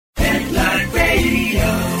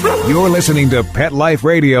You're listening to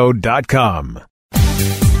PetLifeRadio.com.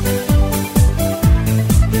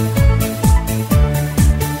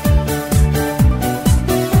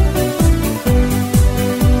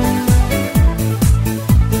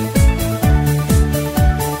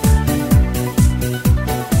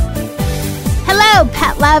 Hello,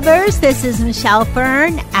 pet lovers. This is Michelle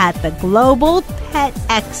Fern at the Global Pet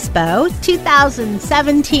Expo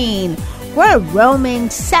 2017. We're roaming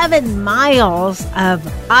 7 miles of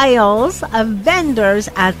aisles of vendors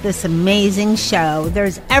at this amazing show.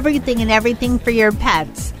 There's everything for your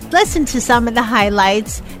pets. Listen to some of the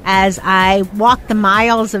highlights as I walk the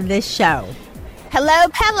miles of this show. Hello,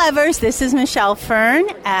 pet lovers. This is Michelle Fern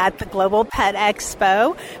at the Global Pet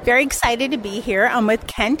Expo. Very excited to be here. I'm with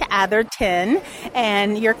Kent Atherton,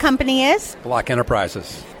 and your company is? Block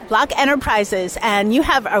Enterprises. Block Enterprises, and you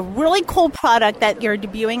have a really cool product that you're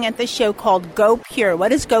debuting at the show called Go Pure.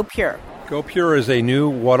 What is Go Pure? Go Pure is a new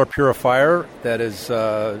water purifier that is,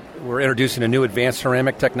 we're introducing a new advanced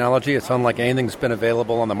ceramic technology. It's unlike anything that's been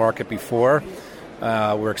available on the market before.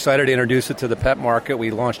 We're excited to introduce it to the pet market.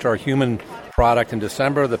 We launched our human product in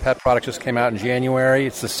December. The pet product just came out in January.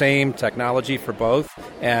 It's the same technology for both.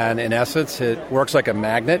 And in essence, it works like a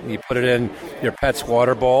magnet. You put it in your pet's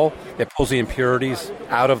water bowl. It pulls the impurities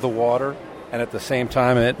out of the water. And at the same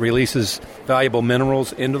time, it releases valuable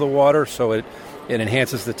minerals into the water. So it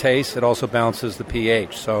enhances the taste. It also balances the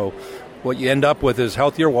pH. So what you end up with is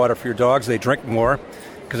healthier water for your dogs. They drink more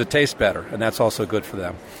because it tastes better. And that's also good for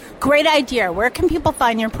them. Great idea. Where can people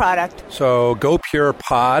find your product? So Go Pure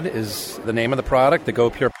Pod is the name of the product. The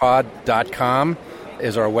GoPurePod.com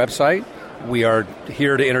is our website. We are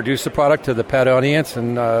here to introduce the product to the pet audience,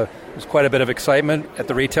 and there's quite a bit of excitement at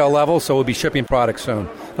the retail level, so we'll be shipping products soon.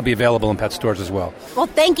 It'll be available in pet stores as well. Well,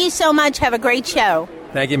 thank you so much. Have a great show.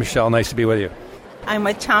 Thank you, Michelle. Nice to be with you. I'm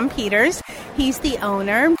with Tom Peters. He's the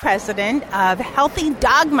owner and president of Healthy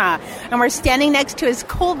Dogma, and we're standing next to his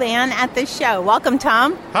cool van at the show. Welcome,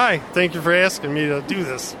 Tom. Hi. Thank you for asking me to do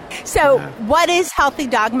this. So, what is Healthy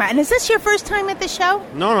Dogma? And is this your first time at the show?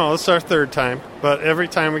 No, it's our third time. But every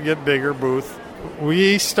time we get bigger booth,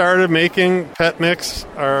 we started making pet mix,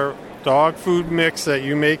 our dog food mix that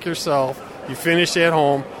you make yourself. You finish at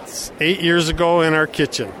home. It's 8 years ago in our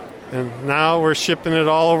kitchen, and now we're shipping it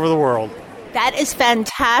all over the world. That is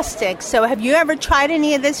fantastic. So have you ever tried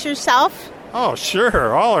any of this yourself? Oh,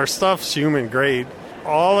 sure. All our stuff's human grade.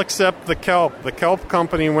 All except the kelp. The kelp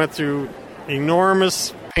company went through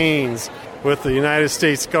enormous pains with the United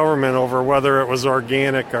States government over whether it was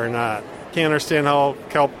organic or not. Can't understand how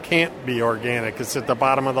kelp can't be organic. It's at the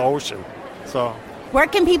bottom of the ocean. So, where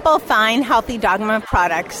can people find Healthy Dogma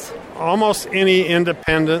products? Almost any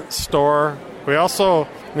independent store. We also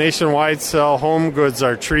nationwide sell home goods,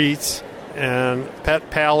 our treats. And Pet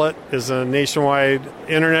Palette is a nationwide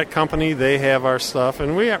internet company. They have our stuff.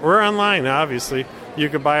 And we're online, obviously. You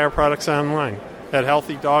can buy our products online at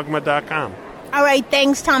healthydogma.com. All right.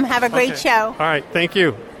 Thanks, Tom. Have a great show. All right. Thank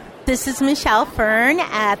you. This is Michelle Fern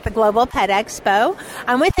at the Global Pet Expo.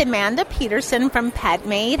 I'm with Amanda Peterson from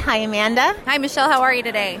PetMate. Hi, Amanda. Hi, Michelle. How are you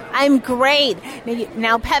today? I'm great.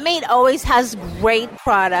 Now, PetMate always has great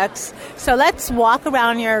products. So let's walk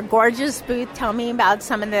around your gorgeous booth. Tell me about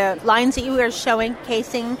some of the lines that you are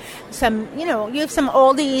showcasing. Some, you have some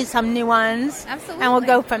oldies, some new ones. Absolutely. And we'll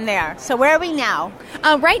go from there. So where are we now?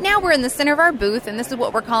 Right now, we're in the center of our booth, and this is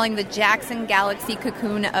what we're calling the Jackson Galaxy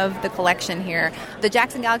cocoon of the collection here. The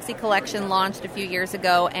Jackson Galaxy collection launched a few years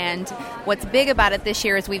ago, and what's big about it this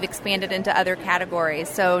year is we've expanded into other categories.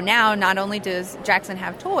 So now not only does Jackson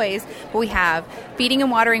have toys, but we have feeding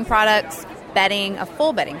and watering products, bedding, a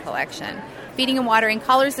full bedding collection, feeding and watering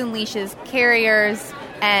collars and leashes, carriers,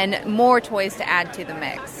 and more toys to add to the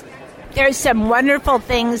mix. There's some wonderful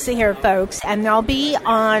things here, folks, and they'll be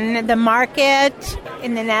on the market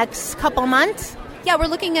in the next couple months. Yeah, we're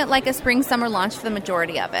looking at like a spring-summer launch for the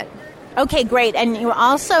majority of it. Okay, great. And you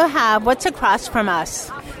also have, what's across from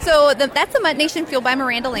us? So that's the Mutt Nation Fueled by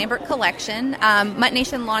Miranda Lambert collection. Mutt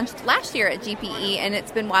Nation launched last year at GPE, and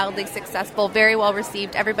it's been wildly successful, very well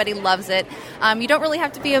received. Everybody loves it. You don't really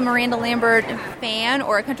have to be a Miranda Lambert fan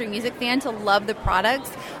or a country music fan to love the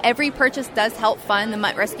products. Every purchase does help fund the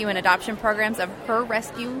Mutt Rescue and Adoption programs of Her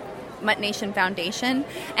Rescue Mutt Nation Foundation.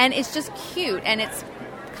 And it's just cute, and it's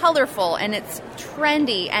colorful, and it's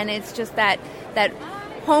trendy, and it's just that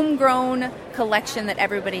homegrown collection that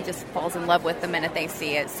everybody just falls in love with the minute they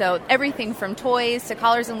see it. So everything from toys to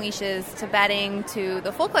collars and leashes to bedding to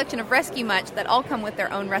the full collection of rescue much that all come with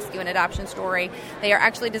their own rescue and adoption story. They are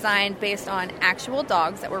actually designed based on actual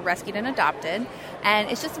dogs that were rescued and adopted.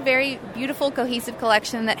 And it's just a very beautiful, cohesive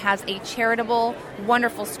collection that has a charitable,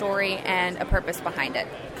 wonderful story and a purpose behind it.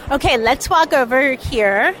 Okay, let's walk over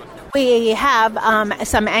here. We have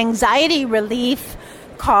some anxiety relief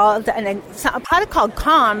called a product called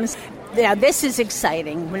Calms. Now, this is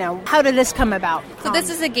exciting. Now, how did this come about? So this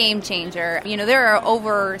is a game changer. You know, there are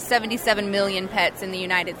over 77 million pets in the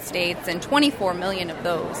United States, and 24 million of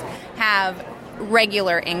those have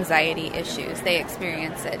regular anxiety issues. They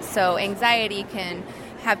experience it. So anxiety can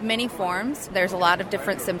have many forms. There's a lot of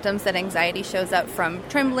different symptoms that anxiety shows up, from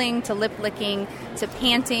trembling to lip licking to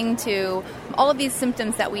panting to all of these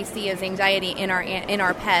symptoms that we see as anxiety in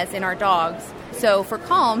our pets, in our dogs. So for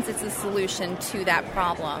Calms, it's a solution to that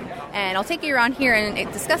problem. And I'll take you around here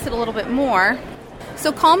and discuss it a little bit more.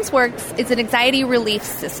 So Calms works, it's an anxiety relief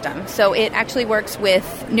system. So it actually works with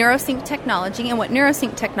NeuroSync technology. And what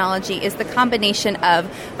NeuroSync technology is the combination of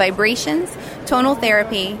vibrations, tonal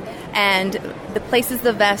therapy, and the places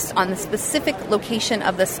the vest on the specific location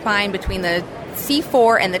of the spine between the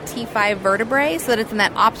C4 and the T5 vertebrae so that it's in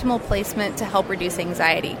that optimal placement to help reduce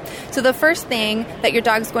anxiety. So the first thing that your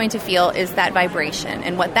dog's going to feel is that vibration.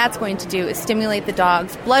 And what that's going to do is stimulate the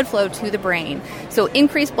dog's blood flow to the brain. So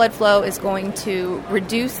increased blood flow is going to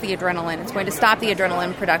reduce the adrenaline. It's going to stop the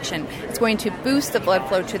adrenaline production. It's going to boost the blood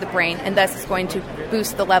flow to the brain, and thus it's going to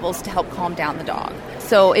boost the levels to help calm down the dog.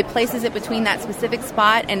 So it places it between that specific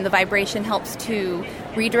spot, and the vibration helps to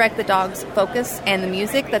redirect the dog's focus, and the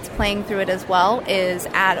music that's playing through it as well is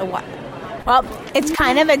at a... Well, it's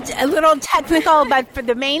kind of a little technical, but for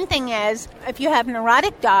the main thing is, if you have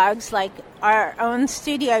neurotic dogs, like our own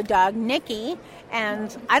studio dog, Nikki,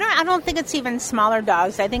 and I don't think it's even smaller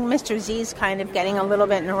dogs. I think Mr. Z's kind of getting a little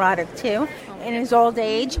bit neurotic too in his old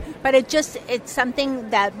age. But it's something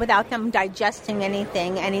that without them digesting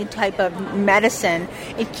anything, any type of medicine,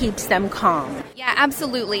 it keeps them calm. Yeah,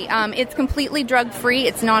 absolutely. It's completely drug-free,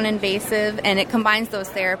 it's non-invasive, and it combines those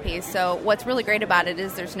therapies. So what's really great about it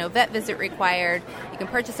is there's no vet visit required. You can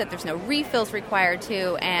purchase it. There's no refills required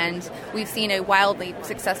too. And we've seen a wildly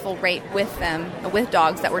successful rate with them, with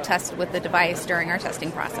dogs that were tested with the device during our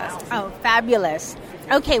testing process. Oh, fabulous.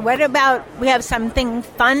 Okay, what about, we have something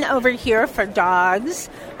fun over here for dogs.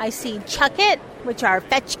 I see Chuck It, which are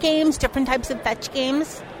fetch games, different types of fetch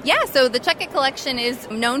games. Yeah, so the Chuck It collection is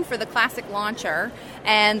known for the classic launcher,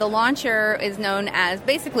 and the launcher is known as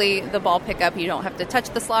basically the ball pickup. You don't have to touch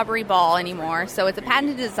the slobbery ball anymore. So it's a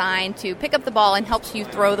patented design to pick up the ball and helps you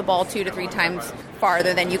throw the ball 2 to 3 times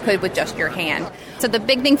farther than you could with just your hand. So the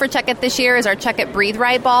big thing for Chuck It this year is our Chuck It Breathe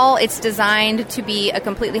Right ball. It's designed to be a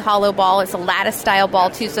completely hollow ball. It's a lattice-style ball,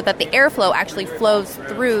 too, so that the airflow actually flows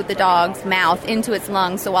through the dog's mouth into its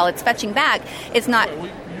lungs. So while it's fetching back, it's not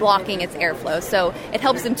blocking its airflow. So it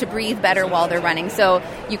helps them to breathe better while they're running. So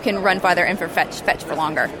you can run farther and fetch for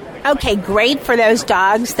longer. Okay, great for those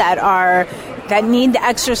dogs that need the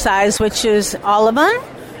exercise, which is all of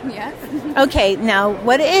them? Yes. Okay, now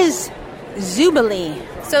what is Zoobilee?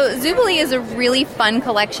 So Zoobilee is a really fun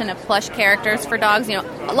collection of plush characters for dogs. You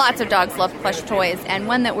know, lots of dogs love plush toys, and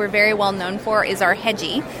one that we're very well known for is our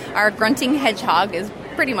Hedgie. Our grunting hedgehog is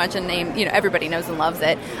pretty much a name, you know, everybody knows and loves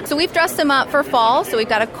it. So we've dressed them up for fall. So we've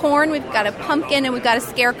got a corn, we've got a pumpkin, and we've got a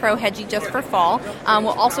scarecrow Hedgie just for fall. We'll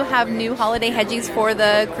also have new holiday Hedgies for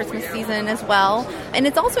the Christmas season as well. And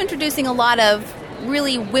it's also introducing a lot of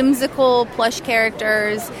really whimsical plush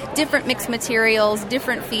characters, different mixed materials,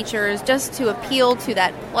 different features, just to appeal to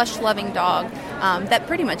that plush-loving dog that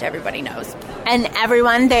pretty much everybody knows. And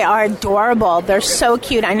everyone, they are adorable. They're so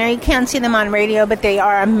cute. I know you can't see them on radio, but they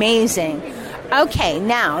are amazing. Okay,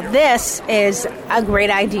 now this is a great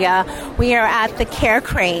idea. We are at the Care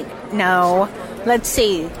Crate. No, let's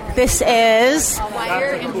see. This is...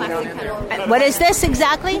 Wire and plastic kennels. What is this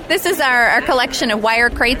exactly? This is our collection of wire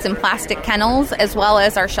crates and plastic kennels, as well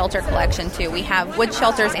as our shelter collection, too. We have wood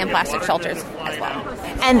shelters and plastic shelters as well.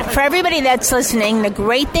 And for everybody that's listening, the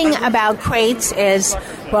great thing about crates is,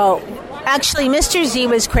 well, actually, Mr. Z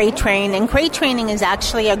was crate trained, and crate training is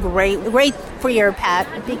actually a great for your pet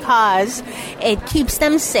because it keeps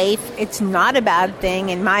them safe. It's not a bad thing,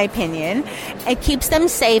 in my opinion. It keeps them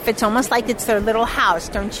safe. It's almost like it's their little house,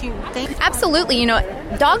 don't you think? Absolutely. You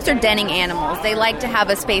know, dogs are denning animals. They like to have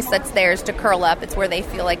a space that's theirs to curl up. It's where they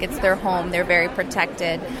feel like it's their home. They're very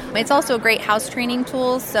protected. It's also a great house training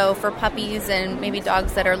tool. So for puppies and maybe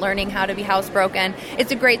dogs that are learning how to be housebroken,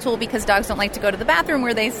 it's a great tool because dogs don't like to go to the bathroom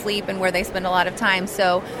where they sleep and where they spend a lot of time.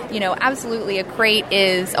 So, you know, absolutely a crate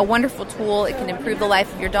is a wonderful tool. It can improve the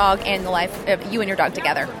life of your dog and the life of you and your dog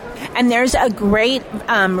together. And there's a great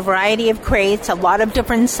variety of crates, a lot of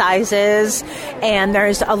different sizes, and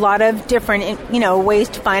there's a lot of different, ways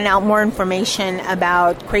to find out more information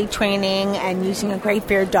about crate training and using a crate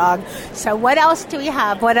for your dog. So what else do we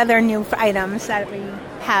have? What other new items that we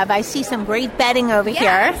have? I see some great bedding over here.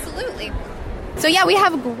 Absolutely. So yeah, we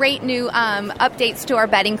have great new updates to our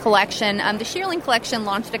bedding collection. The Shearling collection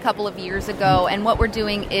launched a couple of years ago, and what we're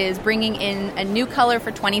doing is bringing in a new color for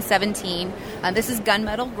 2017. This is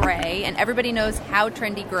gunmetal gray, and everybody knows how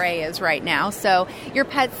trendy gray is right now. So your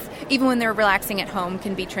pets, even when they're relaxing at home,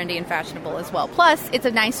 can be trendy and fashionable as well. Plus, it's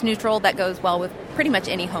a nice neutral that goes well with pretty much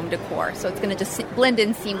any home decor, so it's going to just blend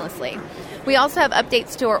in seamlessly. We also have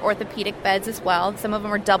updates to our orthopedic beds as well. Some of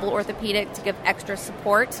them are double orthopedic to give extra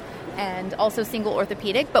support, and also single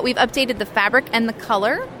orthopedic, but we've updated the fabric and the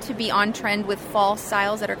color to be on trend with fall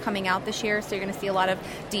styles that are coming out this year. So you're going to see a lot of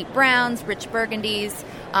deep browns, rich burgundies,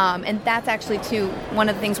 and that's actually too one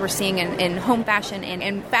of the things we're seeing in home fashion and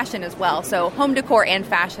in fashion as well. So home decor and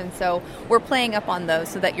fashion. So we're playing up on those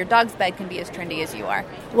so that your dog's bed can be as trendy as you are.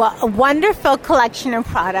 Well, a wonderful collection of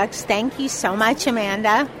products. Thank you so much,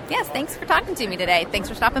 Amanda. Yes, thanks for talking to me today. Thanks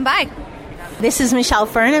for stopping by. This is Michelle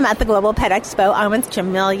Fern. I'm at the Global Pet Expo. I'm with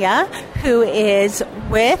Jamelia, who is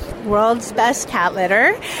with World's Best Cat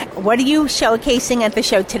Litter. What are you showcasing at the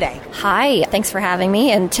show today? Hi, thanks for having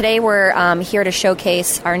me. And today we're here to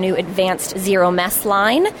showcase our new Advanced Zero Mess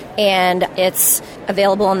line, and it's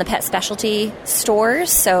available in the pet specialty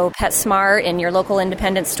stores, so PetSmart in your local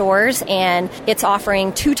independent stores, and it's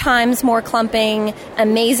offering 2 times more clumping,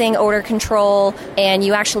 amazing odor control, and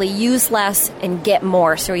you actually use less and get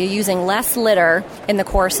more. So you're using less litter in the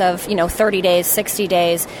course of 30 days, 60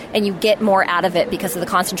 days, and you get more out of it because of the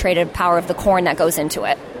concentrated power of the corn that goes into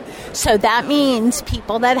it. So that means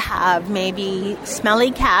people that have maybe smelly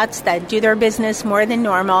cats that do their business more than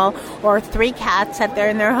normal, or 3 cats that they're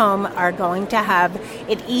in their home, are going to have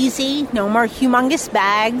it easy, no more humongous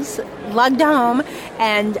bags lugged home,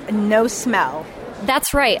 and no smell.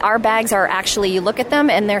 That's right. Our bags are actually, you look at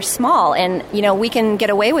them and they're small, and we can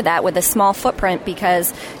get away with that with a small footprint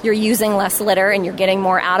because you're using less litter and you're getting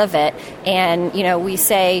more out of it. And we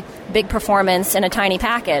say big performance in a tiny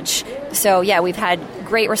package. So yeah, we've had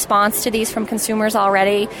great response to these from consumers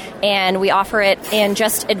already, and we offer it in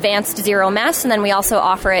just Advanced Zero Mess, and then we also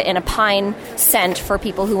offer it in a pine scent for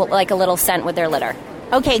people who like a little scent with their litter.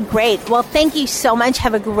 Okay, great. Well, thank you so much.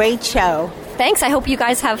 Have a great show. Thanks. I hope you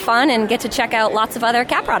guys have fun and get to check out lots of other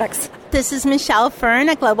cat products. This is Michelle Fern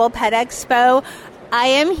at Global Pet Expo. I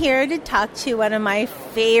am here to talk to one of my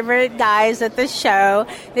favorite guys at the show.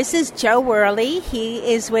 This is Joe Worley.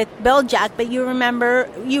 He is with Bil-Jac, but you remember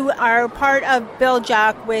you are part of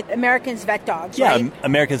Bil-Jac with America's Vet Dogs, right? Yeah,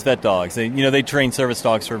 America's Vet Dogs. They train service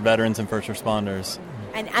dogs for veterans and first responders.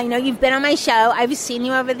 And I know you've been on my show. I've seen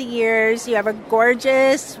you over the years. You have a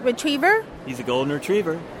gorgeous retriever? He's a golden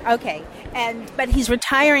retriever. Okay. But he's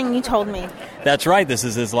retiring, you told me. That's right. This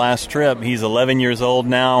is his last trip. He's 11 years old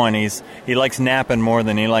now, and he likes napping more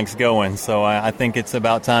than he likes going. So I think it's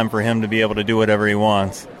about time for him to be able to do whatever he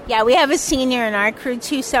wants. Yeah, we have a senior in our crew,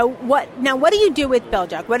 too. So what do you do with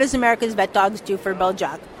Bil-Jac? What does America's Vet Dogs do for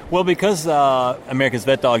Bil-Jac? Well, because America's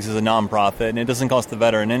Vet Dogs is a nonprofit and it doesn't cost the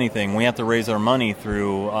veteran anything, we have to raise our money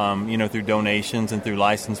through, through donations and through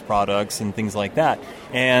licensed products and things like that.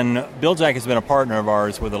 And Bil-Jac has been a partner of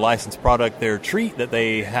ours with a licensed product. Their treat that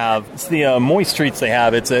they have, it's the moist treats they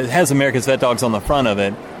have. It has America's Vet Dogs on the front of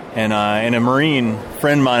it, and a Marine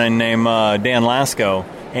friend of mine named Dan Lasco.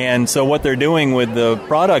 And so what they're doing with the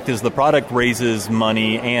product is the product raises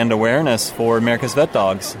money and awareness for America's Vet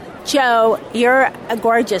Dogs. Joe, you're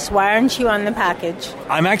gorgeous. Why aren't you on the package?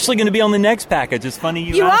 I'm actually going to be on the next package. It's funny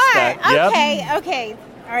you asked that. Okay.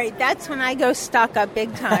 All right, that's when I go stock up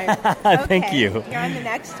big time. Thank you. You're on the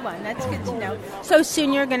next one. That's good to know. So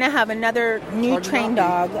soon you're going to have another new trained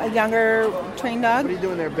dog, a younger trained dog? What are you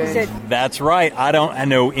doing there, Ben? That's right. I don't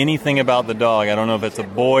know anything about the dog. I don't know if it's a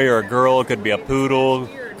boy or a girl. It could be a poodle.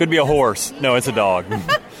 Could be a horse. No, it's a dog.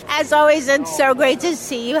 As always, it's so great to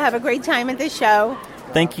see you. Have a great time at the show.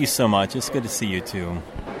 Thank you so much. It's good to see you, too.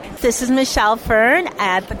 This is Michelle Fern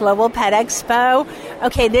at the Global Pet Expo.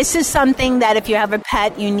 Okay, this is something that if you have a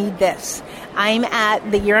pet, you need this. I'm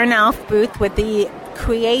at the Urinalf booth with the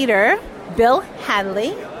creator, Bill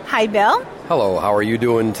Hadley. Hi, Bill. Hello, how are you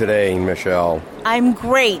doing today, Michelle? I'm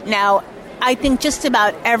great. Now, I think just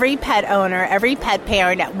about every pet owner, every pet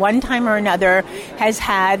parent at one time or another has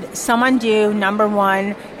had someone do number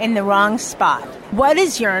one in the wrong spot. What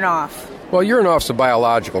is Urinalf? Well, Urinalf's a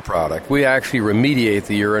biological product. We actually remediate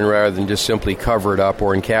the urine rather than just simply cover it up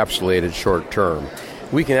or encapsulate it short term.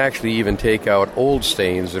 We can actually even take out old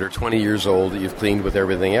stains that are 20 years old that you've cleaned with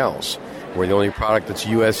everything else. We're the only product that's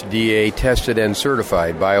USDA tested and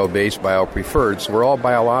certified, bio-based, bio-preferred, so we're all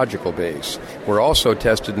biological-based. We're also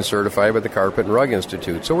tested and certified by the Carpet and Rug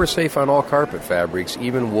Institute, so we're safe on all carpet fabrics,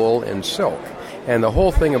 even wool and silk. And the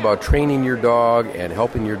whole thing about training your dog and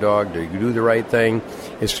helping your dog to do the right thing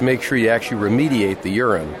is to make sure you actually remediate the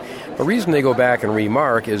urine. The reason they go back and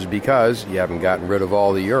remark is because you haven't gotten rid of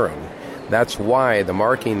all the urine. That's why the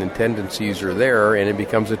marking and tendencies are there, and it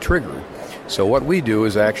becomes a trigger. So what we do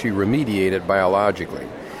is actually remediate it biologically.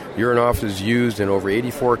 Urinalf is used in over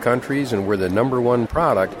 84 countries, and we're the number one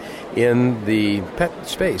product in the pet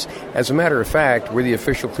space. As a matter of fact, we're the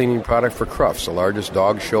official cleaning product for Crufts, the largest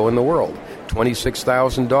dog show in the world.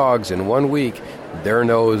 26,000 dogs in 1 week, their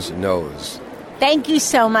nose knows. Thank you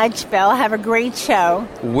so much, Bill. Have a great show.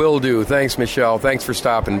 Will do. Thanks, Michelle. Thanks for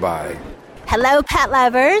stopping by. Hello, pet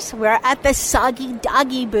lovers. We're at the Soggy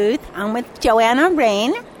Doggy booth. I'm with Joanna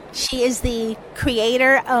Rain. She is the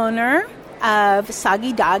creator, owner of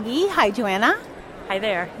Soggy Doggy. Hi, Joanna. Hi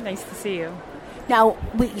there. Nice to see you. Now,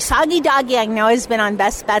 Soggy Doggy, I know, has been on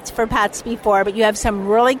Best Bets for Pets before, but you have some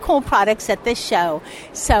really cool products at this show.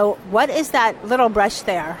 So what is that little brush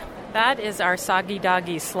there? That is our Soggy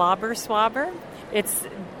Doggy Slobber Swabber. It's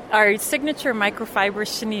our signature microfiber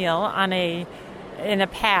chenille in a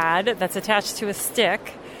pad that's attached to a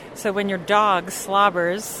stick. So when your dog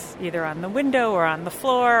slobbers, either on the window or on the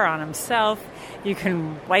floor or on himself, you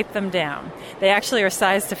can wipe them down. They actually are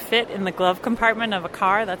sized to fit in the glove compartment of a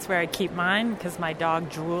car. That's where I keep mine because my dog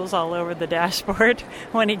drools all over the dashboard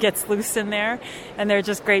when he gets loose in there. And they're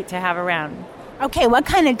just great to have around. Okay, what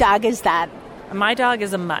kind of dog is that? My dog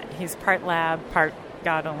is a mutt. He's part lab, part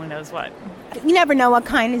God only knows what. You never know what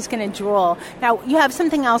kind is going to drool. Now, you have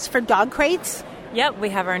something else for dog crates? Yep, we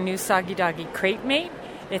have our new Soggy Doggy Crate Mate.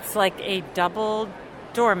 It's like a double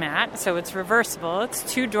doormat, so it's reversible. It's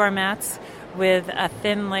 2 doormats with a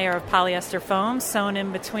thin layer of polyester foam sewn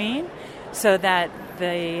in between so that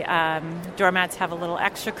the doormats have a little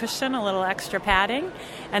extra cushion, a little extra padding.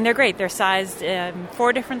 And they're great. They're sized in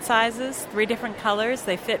 4 different sizes, 3 different colors.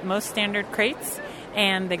 They fit most standard crates,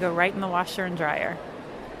 and they go right in the washer and dryer.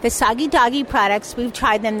 The Soggy Doggy products, we've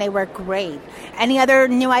tried them. They work great. Any other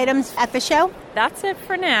new items at the show? That's it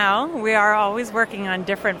for now. We are always working on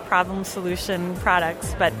different problem solution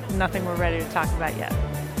products, but nothing we're ready to talk about yet.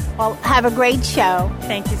 Well, have a great show.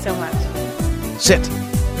 Thank you so much. Sit.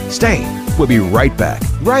 Stay. We'll be right back,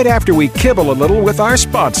 right after we kibble a little with our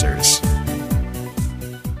sponsors.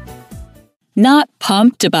 Not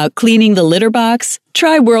pumped about cleaning the litter box?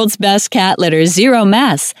 Try World's Best Cat Litter Zero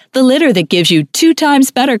Mess, the litter that gives you 2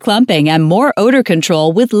 times better clumping and more odor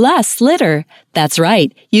control with less litter. That's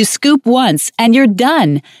right. You scoop once and you're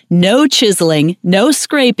done. No chiseling, no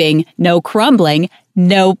scraping, no crumbling,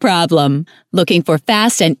 no problem. Looking for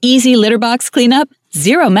fast and easy litter box cleanup?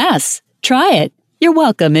 Zero Mess. Try it. You're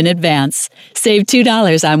welcome in advance. Save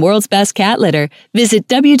 $2 on World's Best Cat Litter. Visit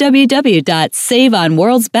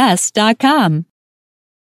www.saveonworldsbest.com.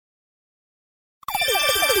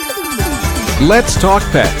 Let's Talk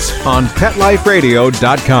Pets on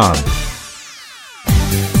PetLifeRadio.com.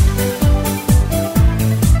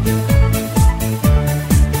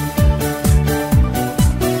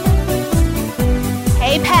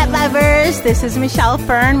 Hey, pet lovers. This is Michelle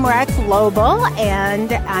Fern. We're at Global,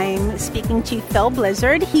 and I'm speaking to Phil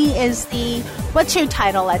Blizzard. He is what's your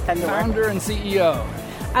title at Thunderworks? Founder and CEO.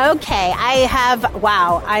 Okay,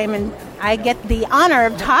 I get the honor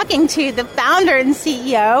of talking to the founder and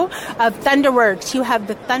CEO of Thunderworks. You have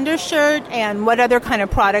the Thunder shirt, and what other kind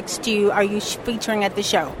of products are you featuring at the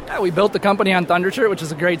show? Yeah, we built the company on Thunder shirt, which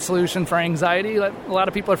is a great solution for anxiety that a lot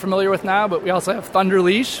of people are familiar with now, but we also have Thunder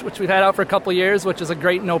Leash, which we've had out for a couple of years, which is a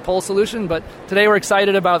great no-pull solution. But today we're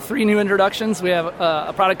excited about 3 new introductions. We have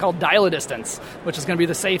a product called Dial-A-Distance, which is going to be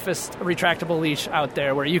the safest retractable leash out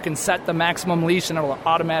there, where you can set the maximum leash and it will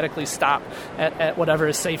automatically stop at whatever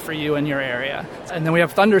is safe for you and your area. And then we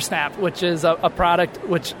have Thunder Snap, which is a product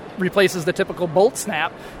which replaces the typical bolt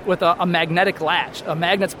snap with a magnetic latch.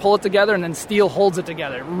 Magnets pull it together and then steel holds it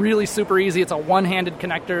together. Really super easy. It's a one-handed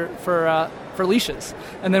connector for leashes.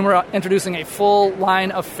 And then we're introducing a full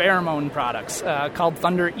line of pheromone products called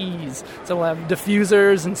Thunder Ease. So we'll have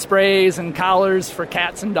diffusers and sprays and collars for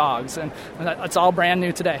cats and dogs. And that's all brand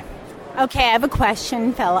new today. Okay, I have a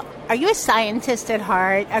question, Phil. Are you a scientist at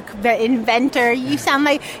heart, the inventor? You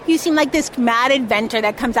seem like this mad inventor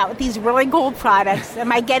that comes out with these really cool products.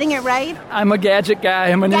 Am I getting it right? I'm a gadget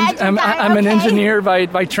guy. I'm an engineer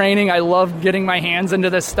by training. I love getting my hands into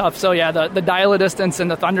this stuff. So yeah, the Dial-A-Distance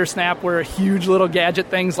and the Thunder Snap were huge little gadget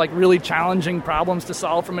things, like really challenging problems to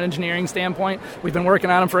solve from an engineering standpoint. We've been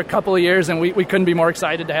working on them for a couple of years, and we couldn't be more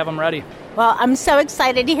excited to have them ready. Well, I'm so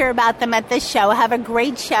excited to hear about them at this show. Have a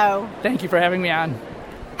great show. Thank you for having me on.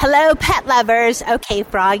 Hello, pet lovers. Okay,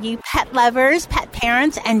 for all you pet lovers, pet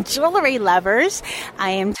parents, and jewelry lovers,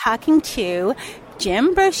 I am talking to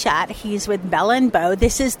Jim Brochette. He's with Bell & Bow.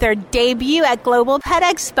 This is their debut at Global Pet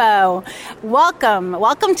Expo. Welcome.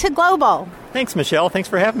 Welcome to Global. Thanks, Michelle. Thanks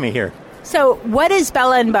for having me here. So, what is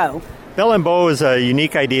Bell & Bow? Bell & Bow is a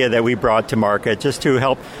unique idea that we brought to market just to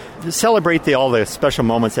help celebrate all the special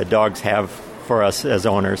moments that dogs have for us as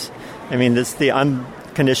owners. I mean, it's the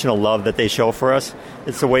unconditional love that they show for us.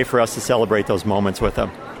 It's a way for us to celebrate those moments with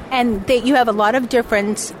them. And you have a lot of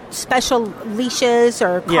different special leashes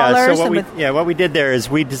or collars. What we did there is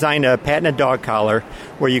we designed a patented dog collar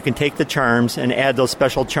where you can take the charms and add those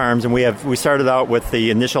special charms. And we started out with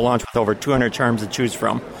the initial launch with over 200 charms to choose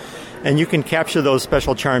from. And you can capture those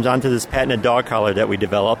special charms onto this patented dog collar that we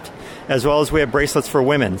developed, as well as we have bracelets for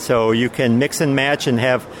women. So you can mix and match and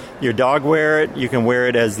have your dog wear it. You can wear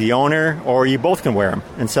it as the owner, or you both can wear them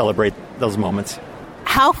and celebrate those moments.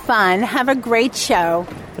 How fun. Have a great show.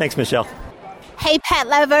 Thanks, Michelle. Hey, pet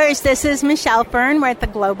lovers. This is Michelle Fern. We're at the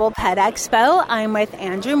Global Pet Expo. I'm with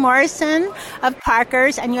Andrew Morrison of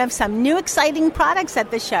Parker's, and you have some new exciting products at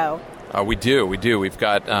the show. We do. We've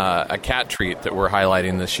got a cat treat that we're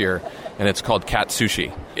highlighting this year, and it's called Cat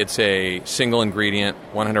Sushi. It's a single ingredient,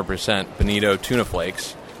 100% bonito tuna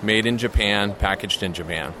flakes, made in Japan, packaged in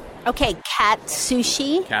Japan. Okay, Cat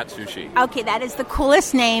Sushi? Cat Sushi. Okay, that is the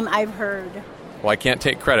coolest name I've heard. Well, I can't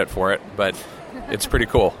take credit for it, but it's pretty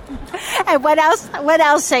cool. And what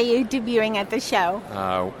else are you debuting at the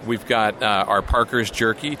show? We've got our Parker's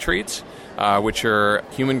Jerky treats, which are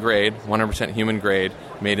human grade, 100% human grade,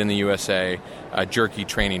 made in the USA, jerky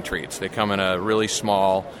training treats. They come in a really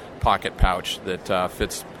small pocket pouch that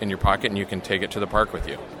fits in your pocket, and you can take it to the park with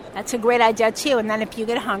you. That's a great idea, too. And then if you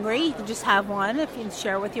get hungry, you can just have one if you can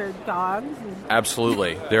share with your dog.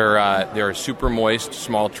 Absolutely. They're a super moist,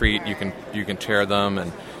 small treat. You can tear them,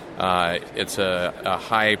 and it's a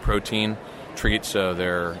high-protein treat, so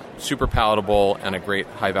they're super palatable and a great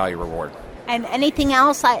high-value reward. And anything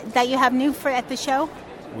else that you have new at the show?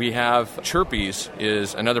 We have Chirpies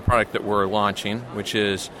is another product that we're launching, which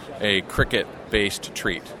is a cricket-based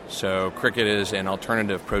treat. So cricket is an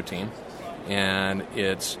alternative protein, and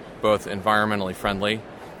it's both environmentally friendly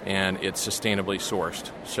and it's sustainably sourced.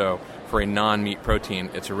 So for a non-meat protein,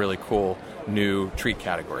 it's a really cool new treat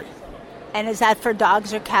category. And is that for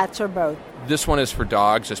dogs or cats or both? This one is for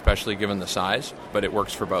dogs, especially given the size, but it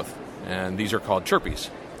works for both. And these are called Chirpies.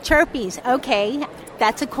 Chirpies, okay.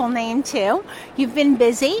 That's a cool name, too. You've been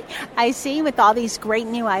busy, I see, with all these great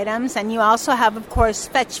new items. And you also have, of course,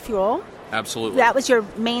 Fetch Fuel. Absolutely. That was your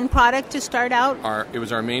main product to start out? It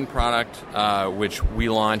was our main product, which we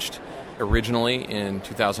launched originally in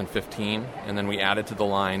 2015, and then we added to the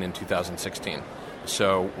line in 2016.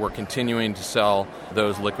 So we're continuing to sell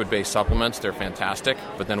those liquid-based supplements. They're fantastic,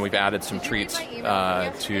 but then we've added some treats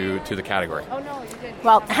to the category.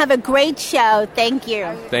 Well, have a great show. Thank you.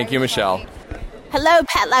 Thank you, Michelle. Hello,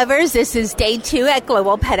 pet lovers. This is day 2 at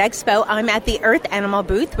Global Pet Expo. I'm at the Earth Animal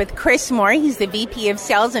booth with Chris Moore. He's the VP of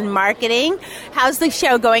Sales and Marketing. How's the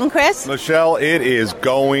show going, Chris? Michelle, it is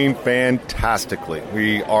going fantastically.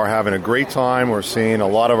 We are having a great time. We're seeing a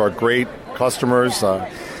lot of our great customers,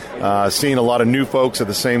 seeing a lot of new folks at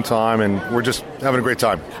the same time, and we're just having a great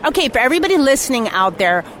time. Okay, for everybody listening out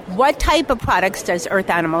there, what type of products does Earth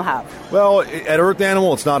Animal have? Well, at Earth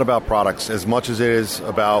Animal, it's not about products as much as it is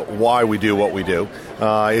about why we do what we do.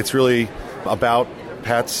 It's really about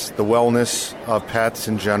pets, the wellness of pets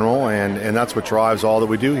in general, and that's what drives all that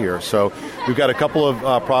we do here. So we've got a couple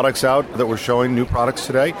of products out that we're showing, new products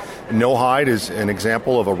today. No Hide is an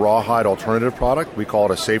example of a rawhide alternative product. We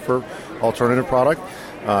call it a safer alternative product.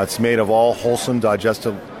 It's made of all wholesome,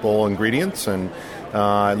 digestible ingredients, and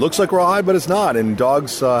it looks like rawhide, but it's not. And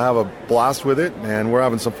dogs have a blast with it, and we're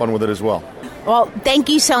having some fun with it as well. Well, thank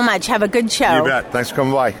you so much. Have a good show. You bet. Thanks for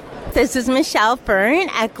coming by. This is Michelle Fern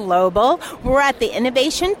at Global. We're at the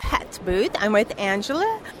Innovation Pets booth. I'm with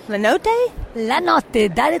Angela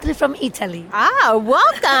Lanotte, directly from Italy.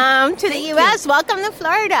 Welcome to the U.S. Welcome to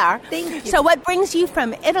Florida. Thank you. So what brings you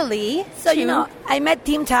from Italy I met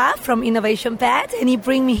Tim Taff from Innovation Pet, and he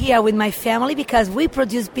bring me here with my family because we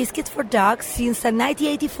produce biscuits for dogs since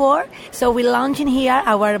 1984. So we launching here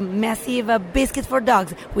our massive biscuits for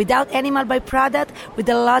dogs without animal byproduct, with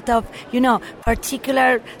a lot of,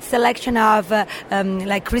 particular selection of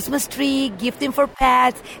like Christmas tree, gifting for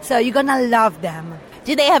pets. So you're going to love them.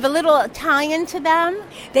 Do they have a little Italian to them?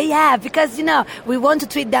 They have, because, we want to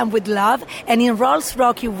treat them with love. And in Rolls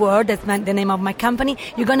Rocky World, that's the name of my company,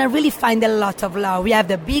 you're going to really find a lot of love. We have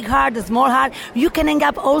the big heart, the small heart. You can hang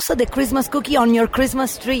up also the Christmas cookie on your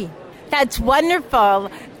Christmas tree. That's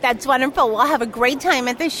wonderful. That's wonderful. We'll have a great time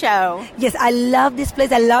at the show. Yes, I love this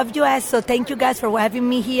place. I love US. So thank you guys for having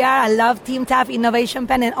me here. I love Team Taff, Innovation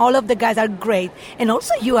Pen, and all of the guys are great. And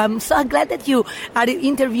also you, I'm so glad that you are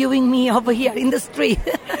interviewing me over here in the street.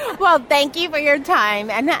 Well, thank you for your time.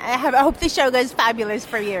 And I hope the show goes fabulous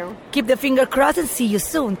for you. Keep the finger crossed and see you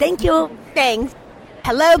soon. Thank you. Thanks.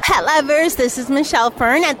 Hello, pet lovers. This is Michelle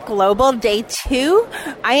Fern at Global Day 2.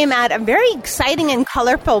 I am at a very exciting and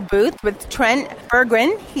colorful booth with Trent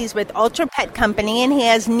Berggren. He's with Ultra Pet Company, and he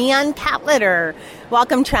has neon cat litter.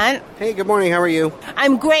 Welcome, Trent. Hey, good morning. How are you?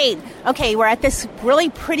 I'm great. Okay, we're at this really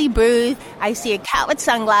pretty booth. I see a cat with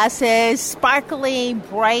sunglasses, sparkly,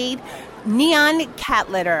 bright, neon cat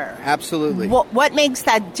litter. Absolutely. What makes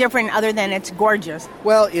that different other than it's gorgeous?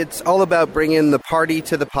 Well, it's all about bringing the party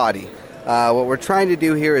to the potty. What we're trying to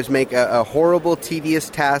do here is make a horrible, tedious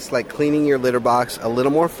task like cleaning your litter box a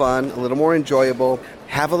little more fun, a little more enjoyable.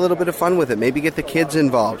 Have a little bit of fun with it. Maybe get the kids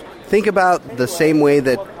involved. Think about the same way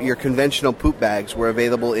that your conventional poop bags were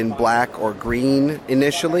available in black or green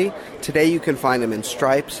initially. Today you can find them in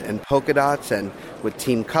stripes and polka dots and with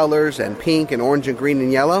team colors and pink and orange and green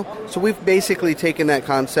and yellow. So we've basically taken that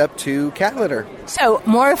concept to cat litter. So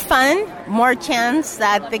more fun, more chance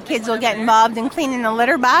that the kids will get involved in cleaning the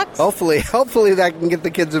litter box? Hopefully that can get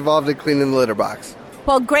the kids involved in cleaning the litter box.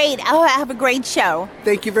 Well, great. I'll have a great show.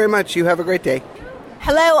 Thank you very much. You have a great day.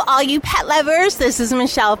 Hello, all you pet lovers. This is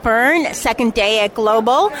Michelle Fern, second day at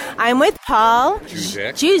Global. I'm with Paul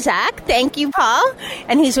Juzak. Thank you, Paul.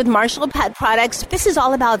 And he's with Marshall Pet Products. This is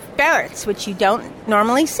all about ferrets, which you don't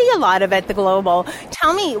normally see a lot of at the Global.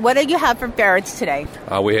 Tell me, what do you have for ferrets today?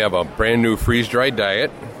 We have a brand new freeze-dried diet,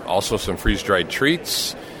 also some freeze-dried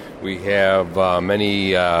treats. We have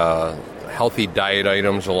many healthy diet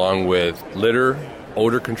items along with litter,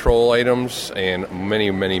 odor control items, and many,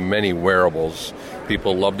 many, many wearables.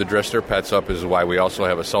 People love to dress their pets up. This is why we also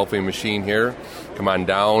have a selfie machine here. Come on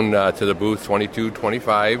down to the booth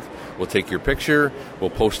 2225. We'll take your picture, we'll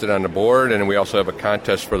post it on the board, and we also have a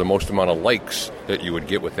contest for the most amount of likes that you would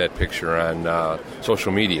get with that picture on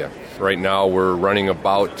social media. Right now we're running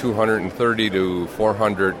about 230 to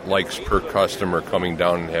 400 likes per customer coming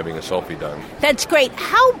down and having a selfie done. That's great.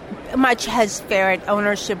 How much has ferret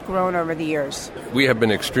ownership grown over the years? We have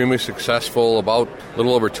been extremely successful, about a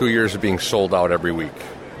little over 2 years of being sold out every week.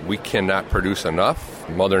 We cannot produce enough.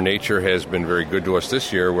 Mother Nature has been very good to us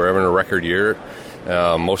this year. We're having a record year.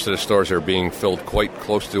 Most of the stores are being filled quite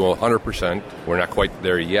close to 100%. We're not quite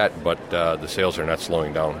there yet, but the sales are not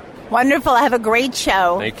slowing down. Wonderful. Have a great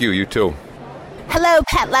show. Thank you. You too. Hello,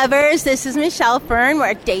 pet lovers. This is Michelle Fern. We're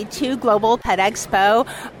at Day 2 Global Pet Expo.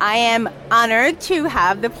 I am honored to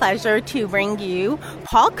have the pleasure to bring you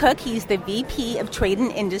Paul Cook. He's the VP of Trade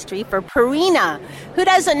and Industry for Purina. Who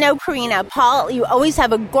doesn't know Purina? Paul, you always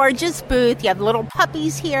have a gorgeous booth. You have little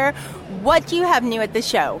puppies here. What do you have new at the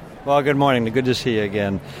show? Well, good morning. Good to see you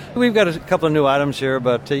again. We've got a couple of new items here,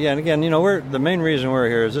 but and again, the main reason we're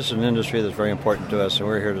here is this is an industry that's very important to us, and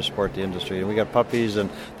we're here to support the industry. And we got puppies, and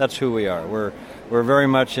that's who we are. We're very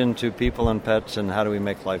much into people and pets, and how do we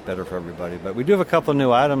make life better for everybody. But we do have a couple of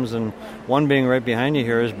new items, and one being right behind you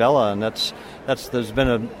here is Bella, and there's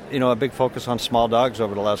been a big focus on small dogs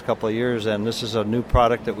over the last couple of years, and this is a new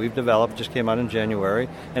product that we've developed, just came out in January,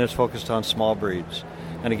 and it's focused on small breeds.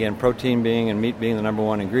 And again, protein and meat being the number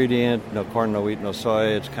one ingredient, no corn, no wheat, no soy.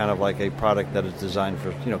 It's kind of like a product that is designed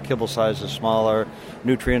for, kibble size is smaller,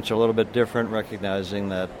 nutrients are a little bit different, recognizing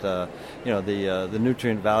that, the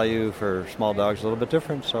nutrient value for small dogs is a little bit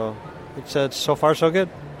different. So it's so far so good.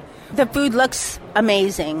 The food looks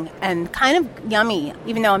amazing and kind of yummy,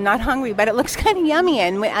 even though I'm not hungry, but it looks kind of yummy.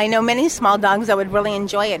 And I know many small dogs that would really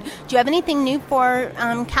enjoy it. Do you have anything new for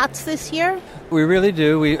cats this year? We really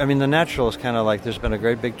do. The natural is kind of like, there's been a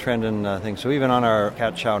great big trend in things. So even on our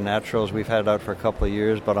Cat Chow Naturals, we've had it out for a couple of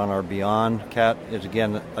years, but on our Beyond Cat,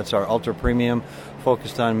 it's our ultra premium,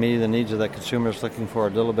 focused on meeting the needs of the consumers looking for a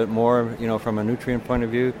little bit more, from a nutrient point of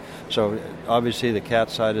view. So obviously the cat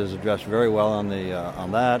side is addressed very well on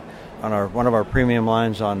that. On one of our premium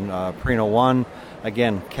lines on Purina One,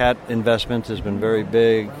 again, cat investment has been very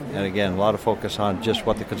big, and again, a lot of focus on just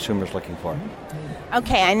what the consumer's looking for.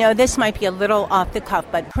 Okay, I know this might be a little off the cuff,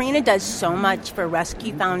 but Purina does so much for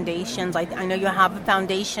rescue foundations. I know you have a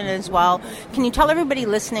foundation as well. Can you tell everybody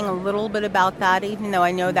listening a little bit about that, even though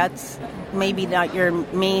I know that's maybe not your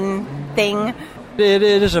main thing? It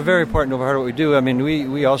is a very important part of what we do.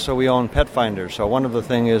 We own Pet Finder. So one of the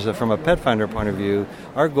things is that from a Pet Finder point of view,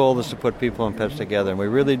 our goal is to put people and pets together. And we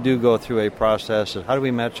really do go through a process of how do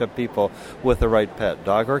we match up people with the right pet,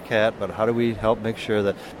 dog or cat, but how do we help make sure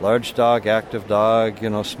that large dog, active dog,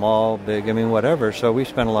 small, big, whatever. So we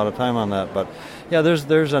spend a lot of time on that. But yeah,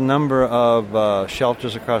 there's a number of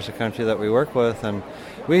shelters across the country that we work with, and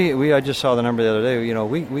I just saw the number the other day.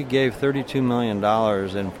 We gave $32 million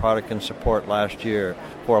in product and support last year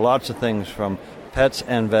for lots of things, from pets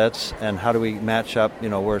and vets, and how do we match up,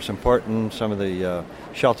 where it's important, some of the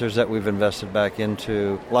shelters that we've invested back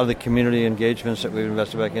into, a lot of the community engagements that we've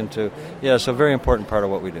invested back into. Yeah, it's a very important part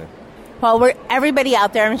of what we do. Well, everybody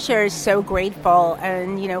out there, I'm sure, is so grateful,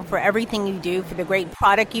 and for everything you do, for the great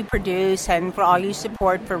product you produce, and for all you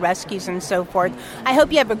support for rescues and so forth. I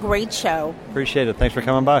hope you have a great show. Appreciate it. Thanks for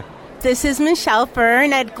coming by. This is Michelle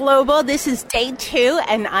Fern at Global. This is day 2,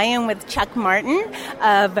 and I am with Chuck Martin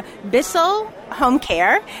of Bissell Home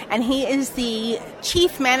Care, and he is the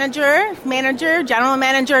chief manager, general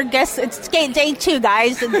manager. Guess it's day 2,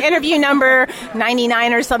 guys. It's interview number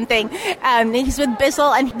 99 or something. He's with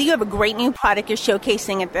Bissell, and you have a great new product you're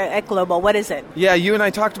showcasing at Global. What is it? Yeah, you and I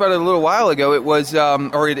talked about it a little while ago. It was,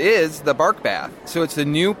 it is the Bark Bath. So it's the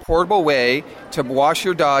new portable way to wash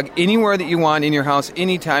your dog anywhere that you want in your house,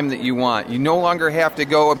 anytime that you want. You no longer have to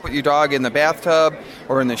go and put your dog in the bathtub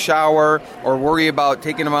or in the shower or worry about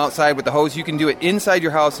taking them outside with the hose. You can do it inside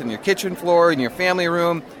your house, in your kitchen floor, in your family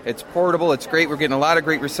room. It's portable. It's great. We're getting a lot of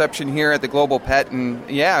great reception here at the Global Pet, and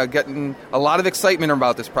getting a lot of excitement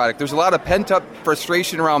about this product. There's a lot of pent-up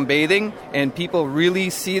frustration around bathing, and people really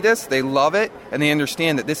see this. They love it, and they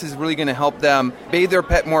understand that this is really going to help them bathe their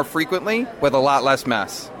pet more frequently with a lot less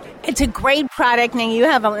mess. It's a great product. Now, you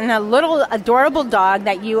have a little adorable dog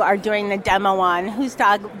that you are doing the demo on. Whose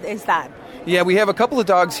dog is that? Yeah, we have a couple of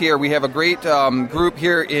dogs here. We have a great group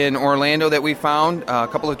here in Orlando that we found, a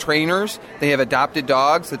couple of trainers. They have adopted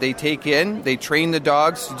dogs that they take in. They train the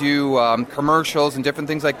dogs to do commercials and different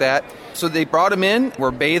things like that. So they brought them in.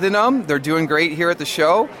 We're bathing them. They're doing great here at the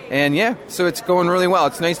show. And so it's going really well.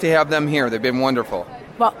 It's nice to have them here. They've been wonderful.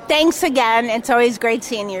 Well, thanks again. It's always great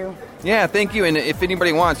seeing you. Yeah, thank you. And if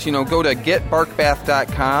anybody wants, go to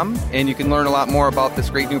getbarkbath.com, and you can learn a lot more about this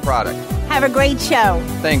great new product. Have a great show.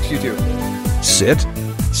 Thanks, you too. Sit,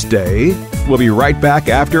 stay. We'll be right back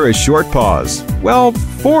after a short pause. Well,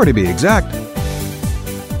 4 to be exact.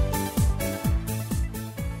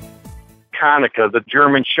 Hanukkah, the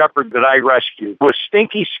German Shepherd that I rescued, was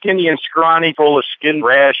stinky, skinny, and scrawny, full of skin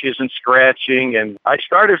rashes and scratching. And I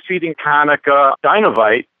started feeding Hanukkah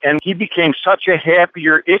Dinovite, and he became such a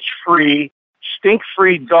happier, itch-free,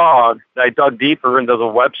 stink-free dog that I dug deeper into the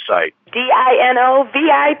website.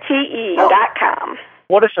 DINOVITE.com.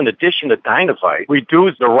 What if, in addition to Dinovite, we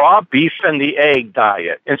do the raw beef and the egg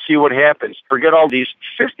diet and see what happens? Forget all these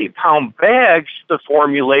 50-pound bags of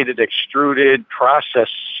formulated, extruded,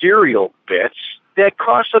 processed cereal bits that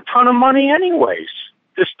cost a ton of money anyways.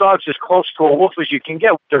 This dog's as close to a wolf as you can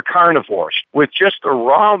get. They're carnivores. With just the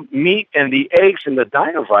raw meat and the eggs and the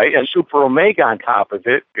Dinovite and Super Omega on top of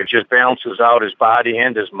it, it just balances out his body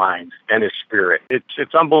and his mind and his spirit.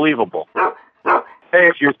 It's unbelievable. Hey,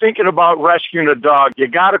 if you're thinking about rescuing a dog, you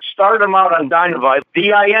got to start them out on Dinovite.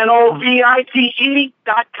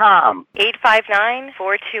 DINOVITE.com.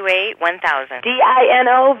 859-428-1000.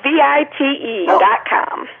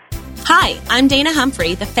 DINOVITE.com. Hi, I'm Dana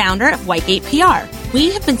Humphrey, the founder of Whitegate PR. We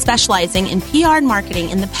have been specializing in PR and marketing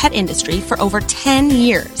in the pet industry for over 10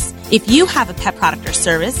 years. If you have a pet product or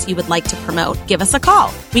service you would like to promote, give us a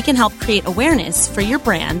call. We can help create awareness for your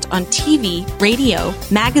brand on TV, radio,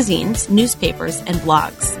 magazines, newspapers, and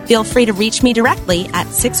blogs. Feel free to reach me directly at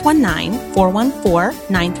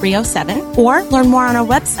 619-414-9307 or learn more on our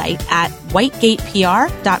website at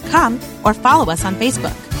whitegatepr.com or follow us on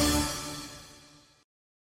Facebook.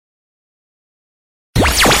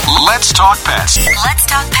 Let's talk pets. Let's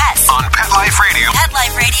talk pets On Pet Life Radio. Pet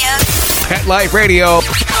Life Radio.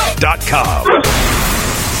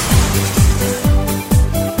 PetLifeRadio.com.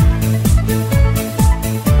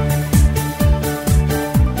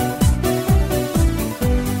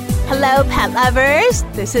 pet lovers.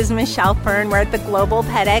 This is Michelle Fern. We're at the Global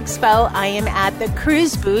Pet Expo. I am at the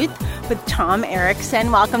cruise booth with Tom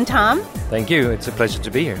Erickson. Welcome, Tom. Thank you. It's a pleasure to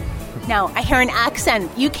be here. Now, I hear an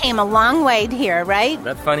accent. You came a long way here, right?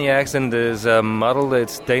 That funny accent is muddled.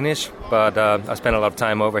 It's Danish, but I spent a lot of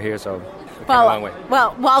time over here, so I came a long way.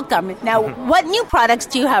 Well, welcome. Now, what new products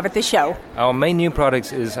do you have at the show? Our main new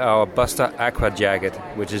products is our Buster Aqua Jacket,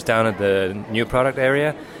 which is down at the new product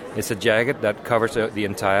area. It's a jacket that covers the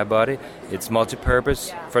entire body. It's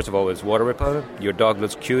multi-purpose. First of all, it's water repellent. Your dog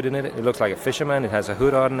looks cute in it. It looks like a fisherman. It has a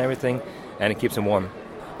hood on and everything, and it keeps him warm.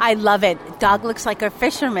 I love it. Dog looks like a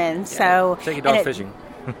fisherman. So take your dog fishing.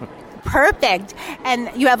 Perfect. And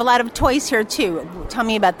you have a lot of toys here, too. Tell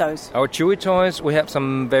me about those. Our Chewy toys, we have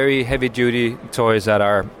some very heavy-duty toys that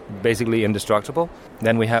are basically indestructible.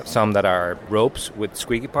 Then we have some that are ropes with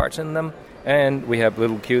squeaky parts in them. And we have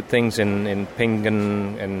little cute things in pink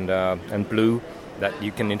and blue that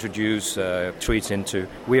you can introduce treats into.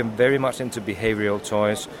 We are very much into behavioral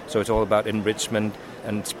toys, so it's all about enrichment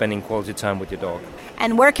and spending quality time with your dog.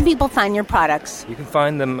 And where can people find your products? You can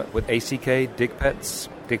find them with ACK, Dig Pets.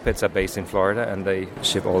 Dig Pets are based in Florida, and they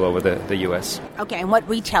ship all over the U.S. Okay, and what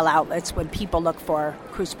retail outlets would people look for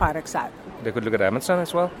cruise products at? They could look at Amazon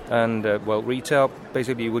as well. And, retail,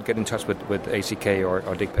 basically you would get in touch with ACK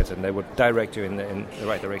or Dig Pets, and they would direct you in the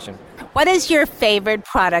right direction. What is your favorite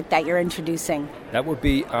product that you're introducing? That would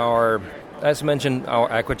be as mentioned,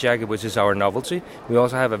 our Aqua Jacket, which is our novelty. We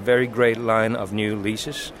also have a very great line of new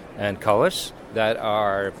leashes and colors that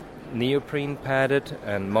are neoprene padded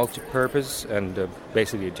and multi-purpose, and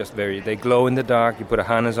basically they glow in the dark. You put a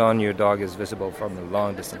harness on, your dog is visible from a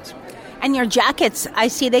long distance. And your jackets, I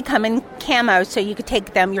see they come in camo, so you could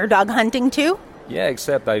take your dog hunting too? Yeah,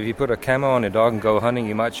 except that if you put a camo on a dog and go hunting,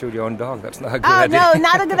 you might shoot your own dog. That's not a good idea. Oh, no,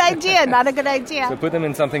 not a good idea. Not a good idea. So put them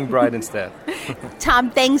in something bright instead.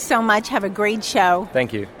 Tom, thanks so much. Have a great show.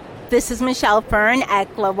 Thank you. This is Michelle Fern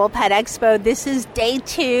at Global Pet Expo. This is day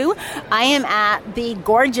 2. I am at the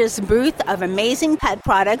gorgeous booth of amazing pet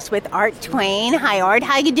products with Art Twain. Hi, Art.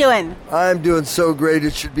 How you doing? I'm doing so great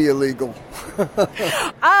it should be illegal.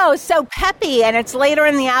 Oh, so peppy. And it's later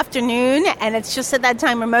in the afternoon, and it's just at that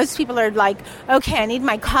time where most people are like, okay, I need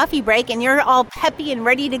my coffee break, and you're all peppy and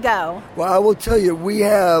ready to go. Well, I will tell you, we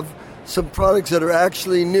have some products that are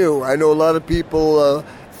actually new. I know a lot of people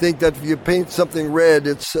think that if you paint something red,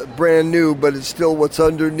 it's brand new, but it's still what's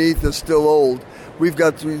underneath is still old. We've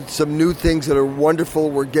got some new things that are wonderful.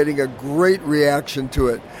 We're getting a great reaction to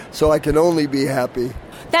it, so I can only be happy.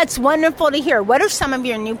 That's wonderful to hear. What are some of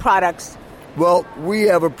your new products? Well, we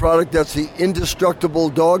have a product that's the indestructible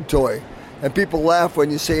dog toy, and people laugh when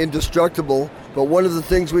you say indestructible, but one of the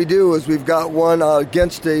things we do is we've got one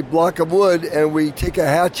against a block of wood, and we take a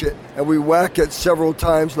hatchet and we whack it several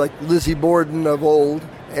times like Lizzie Borden of old,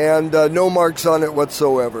 and no marks on it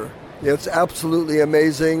whatsoever. It's absolutely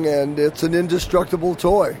amazing, and it's an indestructible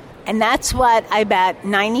toy. And that's what I bet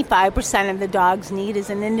 95% of the dogs need is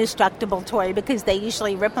an indestructible toy, because they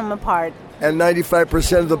usually rip them apart. And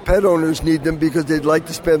 95% of the pet owners need them because they'd like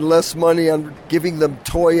to spend less money on giving them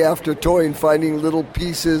toy after toy and finding little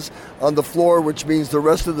pieces on the floor, which means the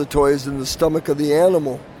rest of the toy is in the stomach of the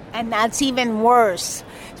animal. And that's even worse.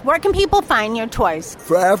 Where can people find your toys?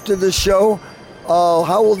 For after the show,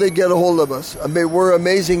 how will they get a hold of us? I mean, we're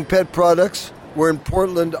Amazing Pet Products. We're in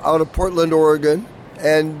Portland, out of Portland, Oregon.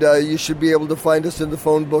 And you should be able to find us in the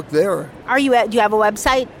phone book there. Do you have a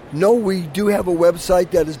website? No, we do have a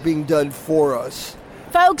website that is being done for us.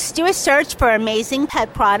 Folks, do a search for Amazing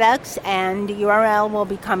Pet Products, and the URL will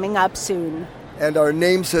be coming up soon. And our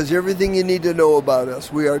name says everything you need to know about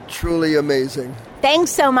us. We are truly amazing.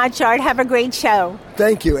 Thanks so much, Art. Have a great show.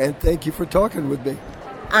 Thank you, and thank you for talking with me.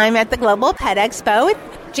 I'm at the Global Pet Expo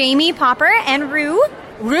with Jamie Popper and Rue.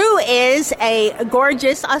 Rue is a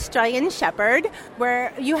gorgeous Australian Shepherd,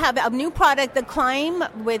 where you have a new product, the Climb,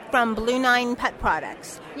 from Blue Nine Pet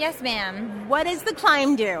Products. Yes, ma'am. What does the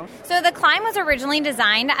Climb do? So the Climb was originally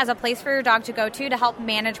designed as a place for your dog to go to help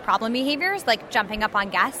manage problem behaviors like jumping up on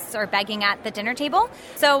guests or begging at the dinner table.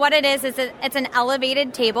 So what it is it's an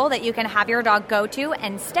elevated table that you can have your dog go to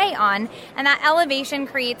and stay on, and that elevation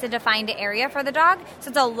creates a defined area for the dog, so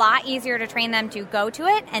it's a lot easier to train them to go to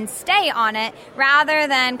it and stay on it rather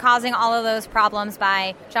than causing all of those problems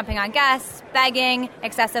by jumping on guests, begging,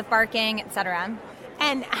 excessive barking, etc.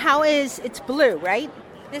 And it's blue, right?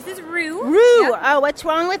 This is Rue. Rue. Yep. Oh, what's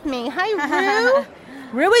wrong with me? Hi, Rue.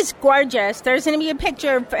 Rue is gorgeous. There's going to be a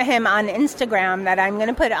picture of him on Instagram that I'm going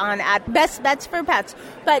to put on at Best Bets for Pets.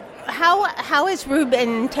 But how has Rue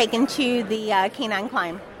been taken to the Canine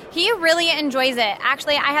Climb? He really enjoys it.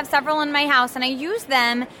 Actually, I have several in my house, and I use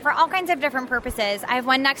them for all kinds of different purposes. I have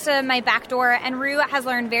one next to my back door, and Rue has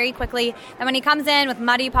learned very quickly that when he comes in with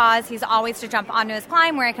muddy paws, he's always to jump onto his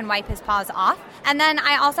climb where I can wipe his paws off. And then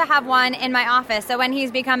I also have one in my office, so when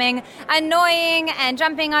he's becoming annoying and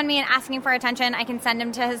jumping on me and asking for attention, I can send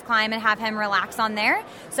him to his climb and have him relax on there.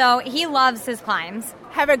 So he loves his climbs.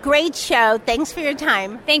 Have a great show. Thanks for your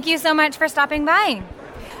time. Thank you so much for stopping by.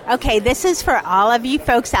 Okay, this is for all of you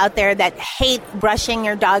folks out there that hate brushing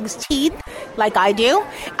your dog's teeth like I do.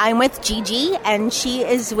 I'm with Gigi, and she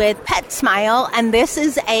is with PetSmile, and this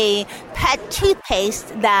is a pet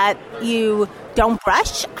toothpaste that you don't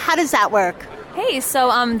brush. How does that work? Hey, so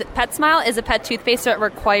PetSmile is a pet toothpaste that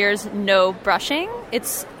requires no brushing.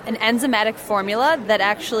 It's an enzymatic formula that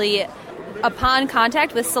actually, upon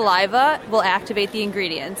contact with saliva, will activate the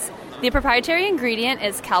ingredients. The proprietary ingredient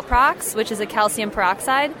is Calprox, which is a calcium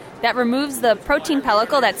peroxide that removes the protein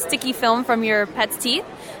pellicle, that sticky film from your pet's teeth,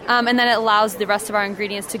 and then it allows the rest of our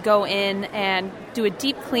ingredients to go in and do a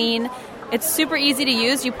deep clean. It's super easy to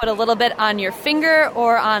use. You put a little bit on your finger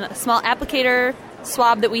or on a small applicator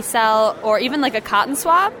swab that we sell, or even like a cotton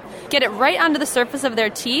swab. Get it right onto the surface of their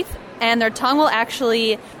teeth, and their tongue will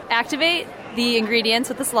actually activate the ingredients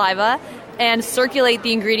with the saliva and circulate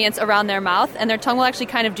the ingredients around their mouth, and their tongue will actually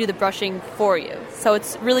kind of do the brushing for you. So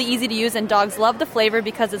it's really easy to use, and dogs love the flavor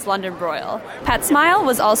because it's London Broil. PetSmile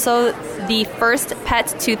was also the first pet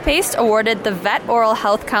toothpaste awarded the Vet Oral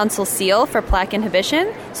Health Council seal for plaque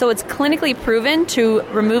inhibition, so it's clinically proven to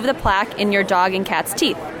remove the plaque in your dog and cat's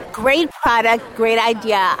teeth. Great product, great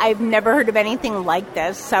idea. I've never heard of anything like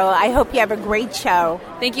this, so I hope you have a great show.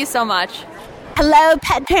 Thank you so much. Hello,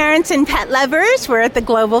 pet parents and pet lovers. We're at the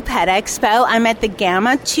Global Pet Expo. I'm at the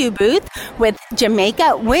Gamma 2 booth with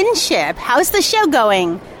Jamaica Winship. How's the show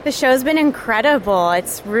going? The show's been incredible.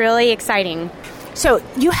 It's really exciting. So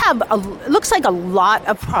you have, looks like a lot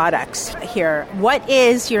of products here. What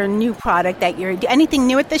is your new product that anything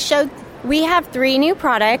new at this show? We have 3 new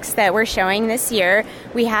products that we're showing this year.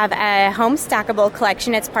 We have a home stackable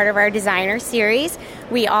collection. It's part of our designer series.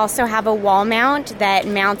 We also have a wall mount that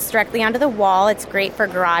mounts directly onto the wall. It's great for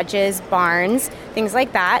garages, barns, things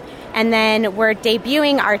like that. And then we're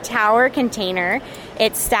debuting our tower container.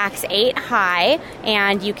 It stacks 8 high,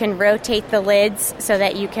 and you can rotate the lids so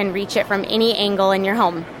that you can reach it from any angle in your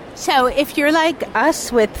home. So if you're like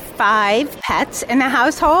us with 5 pets in the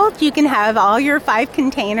household, you can have all your 5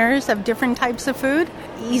 containers of different types of food,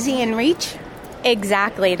 easy in reach?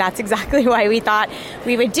 Exactly. That's exactly why we thought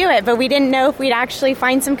we would do it, but we didn't know if we'd actually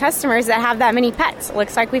find some customers that have that many pets.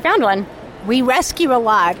 Looks like we found one. We rescue a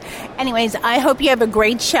lot. Anyways, I hope you have a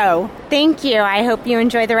great show. Thank you. I hope you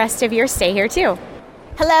enjoy the rest of your stay here too.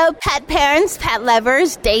 Hello, pet parents, pet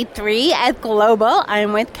lovers. Day 3 at Global.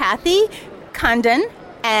 I'm with Kathy Condon,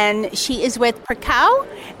 and she is with Percow,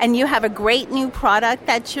 and you have a great new product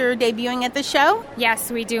that you're debuting at the show?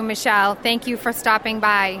 Yes, we do, Michelle. Thank you for stopping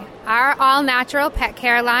by. Our all-natural pet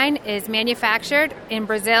care line is manufactured in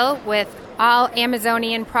Brazil with all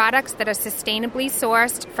Amazonian products that are sustainably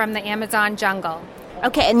sourced from the Amazon jungle.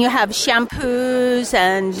 Okay, and you have shampoos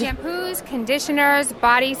and... Shampoos, conditioners,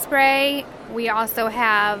 body spray. We also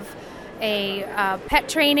have a pet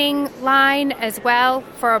training line as well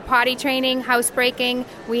for potty training, housebreaking.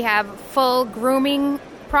 We have full grooming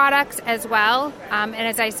products as well. And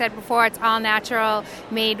as I said before, it's all natural,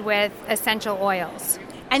 made with essential oils.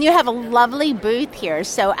 And you have a lovely booth here.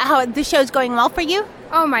 So how the show's going well for you?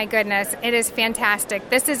 Oh my goodness, it is fantastic.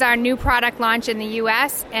 This is our new product launch in the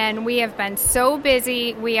U.S., and we have been so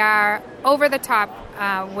busy. We are over the top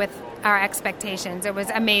with our expectations. It was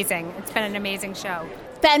amazing. It's been an amazing show.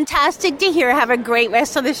 Fantastic to hear. Have a great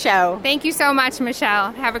rest of the show. Thank you so much,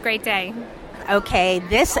 Michelle. Have a great day. Okay,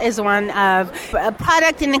 this is one of a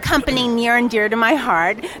product in a company near and dear to my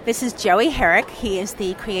heart. This is Joey Herrick. He is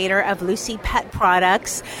the creator of Lucy Pet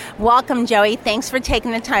Products. Welcome, Joey. Thanks for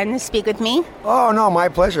taking the time to speak with me. Oh, no, my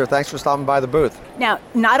pleasure. Thanks for stopping by the booth. Now,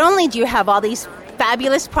 not only do you have all these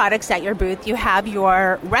fabulous products at your booth, you have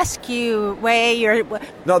your rescue way.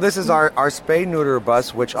 No, this is our spay-neuter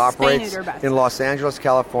bus, which operates in Los Angeles,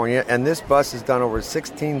 California, and this bus has done over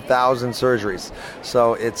 16,000 surgeries.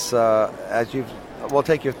 So it's we'll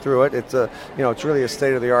take you through it. It's it's really a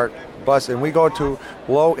state-of-the-art bus, and we go to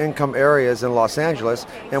low-income areas in Los Angeles,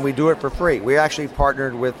 and we do it for free. We actually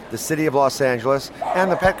partnered with the City of Los Angeles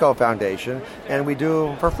and the Petco Foundation, and we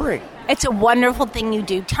do for free. It's a wonderful thing you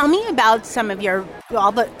do. Tell me about some of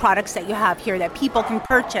all the products that you have here that people can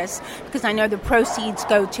purchase, because I know the proceeds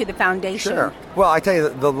go to the foundation. Sure. Well, I tell you,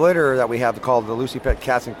 the litter that we have called the Lucy Pet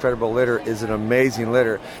Cat's Incredible Litter is an amazing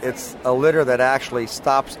litter. It's a litter that actually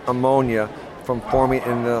stops ammonia from forming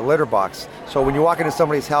in the litter box. So when you walk into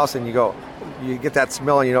somebody's house and you get that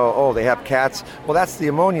smell and you know, oh, they have cats. Well, that's the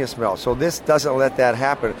ammonia smell. So this doesn't let that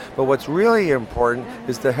happen. But what's really important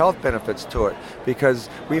is the health benefits to it, because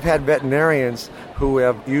we've had veterinarians who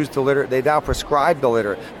have used the litter. They now prescribe the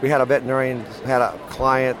litter. We had a veterinarian had a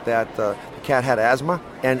client that the cat had asthma,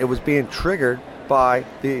 and it was being triggered by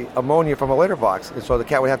the ammonia from a litter box, and so the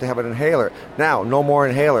cat would have to have an inhaler. Now, no more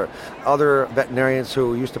inhaler. Other veterinarians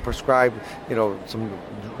who used to prescribe, some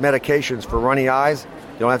medications for runny eyes,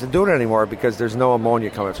 you don't have to do it anymore because there's no ammonia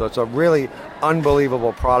coming. So it's a really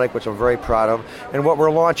unbelievable product, which I'm very proud of. And what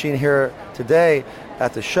we're launching here today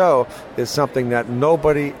at the show is something that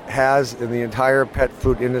nobody has in the entire pet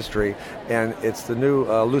food industry, and it's the new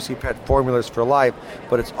Lucy Pet Formulas for Life,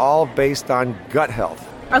 but it's all based on gut health.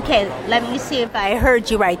 Okay, let me see if I heard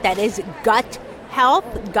you right. That is gut health?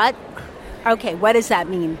 Okay, what does that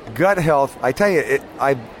mean? Gut health, I tell you,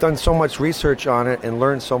 I've done so much research on it and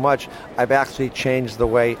learned so much, I've actually changed the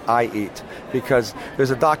way I eat. Because there's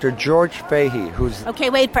a Dr. George Fahey who's... Okay,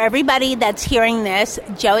 wait, for everybody that's hearing this,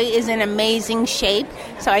 Joey is in amazing shape,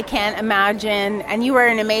 so I can't imagine... And you were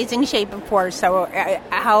in amazing shape before, so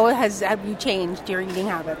how have you changed your eating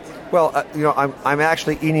habits? Well, I'm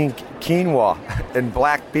actually eating quinoa and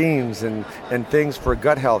black beans and things for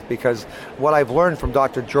gut health, because what I've learned from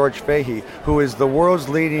Dr. George Fahey, who is the world's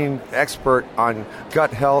leading expert on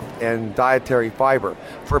gut health and dietary fiber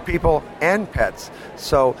for people and pets.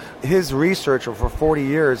 So his research for 40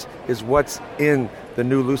 years is what's in the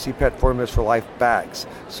new Lucy Pet Formulas for Life bags.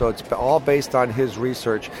 So it's all based on his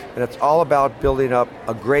research, and it's all about building up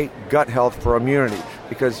a great gut health for immunity.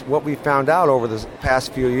 Because what we found out over the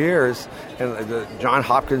past few years, and the Johns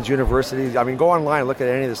Hopkins University, go online and look at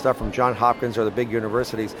any of the stuff from Johns Hopkins or the big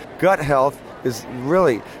universities, gut health is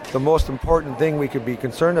really the most important thing we could be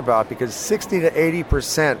concerned about, because 60 to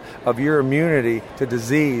 80% of your immunity to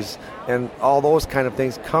disease and all those kind of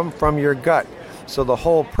things come from your gut. So the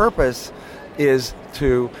whole purpose is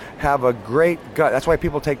to have a great gut. That's why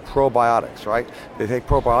people take probiotics, right? They take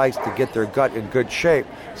probiotics to get their gut in good shape.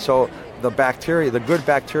 So the good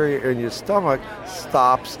bacteria in your stomach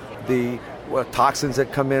stops the toxins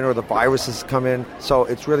that come in or the viruses come in. So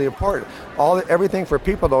it's really important. Everything for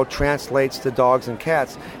people, though, translates to dogs and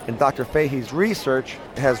cats. And Dr. Fahey's research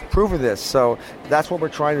has proven this. So that's what we're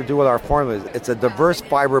trying to do with our formulas. It's a diverse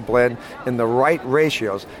fiber blend in the right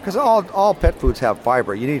ratios. Because all pet foods have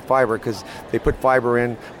fiber. You need fiber because they put fiber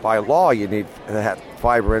in by law. You need to have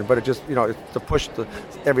fiber in. But it just, it's to push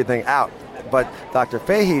everything out. But Dr.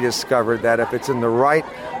 Fahey discovered that if it's in the right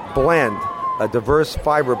blend, a diverse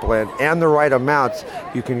fiber blend, and the right amounts,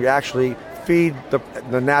 you can actually feed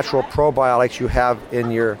the natural probiotics you have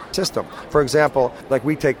in your system. For example, like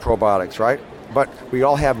we take probiotics, right? But we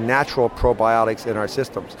all have natural probiotics in our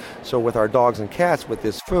systems. So with our dogs and cats, with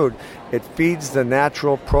this food, it feeds the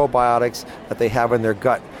natural probiotics that they have in their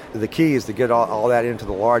gut. The key is to get all that into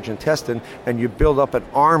the large intestine, and you build up an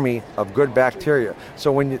army of good bacteria.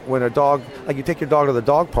 So when a dog, like you take your dog to the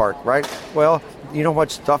dog park, right? Well, you know how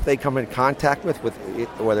much stuff they come in contact with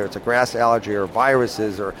whether it's a grass allergy or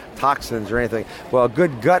viruses or toxins or anything. Well,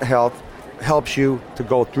 good gut health helps you to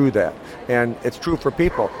go through that. And it's true for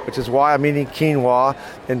people, which is why I'm eating quinoa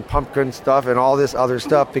and pumpkin stuff and all this other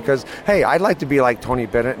stuff, because, hey, I'd like to be like Tony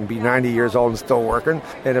Bennett and be 90 years old and still working.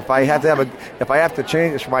 And if I have to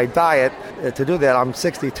change my diet to do that, I'm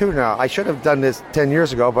 62 now. I should have done this 10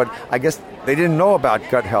 years ago, but I guess they didn't know about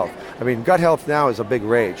gut health. Gut health now is a big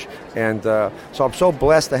rage. And so I'm so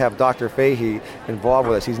blessed to have Dr. Fahey involved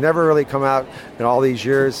with us. He's never really come out in all these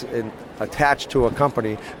years attached to a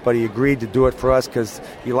company, but he agreed to do it for us because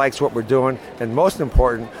he likes what we're doing. And most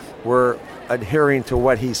important, we're adhering to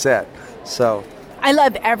what he said. So I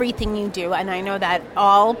love everything you do, and I know that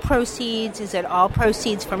all proceeds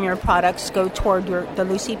from your products go toward the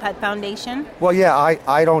Lucy Pet Foundation? Well, yeah,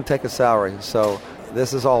 I don't take a salary, so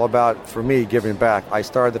this is all about, for me, giving back. I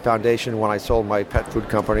started the foundation when I sold my pet food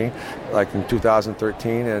company, like in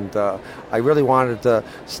 2013, and I really wanted to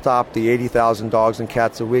stop the 80,000 dogs and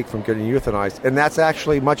cats a week from getting euthanized. And that's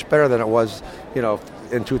actually much better than it was,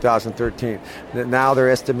 in 2013. Now they're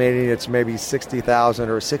estimating it's maybe 60,000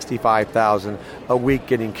 or 65,000 a week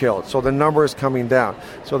getting killed. So the number is coming down.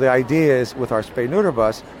 So the idea is with our spay-neuter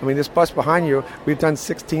bus, this bus behind you, we've done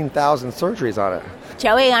 16,000 surgeries on it.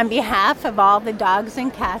 Joey, on behalf of all the dogs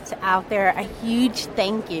and cats out there, a huge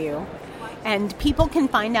thank you. And people can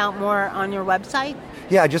find out more on your website?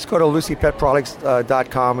 Yeah, just go to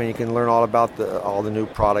LucyPetProducts.com and you can learn all about all the new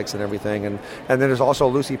products and everything. And then there's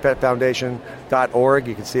also LucyPetFoundation.org.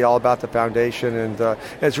 You can see all about the foundation, and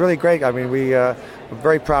it's really great. I'm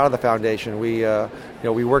very proud of the foundation. We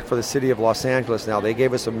work for the city of Los Angeles now. They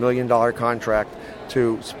gave us $1 million contract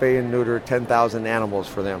to spay and neuter 10,000 animals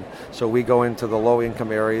for them. So we go into the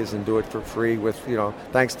low-income areas and do it for free with,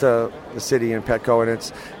 thanks to the city and Petco.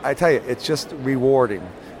 And I tell you, it's just rewarding.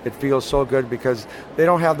 It feels so good because they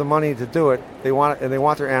don't have the money to do it. They want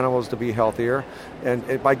their animals to be healthier.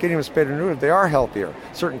 And by getting them spayed and neutered, they are healthier.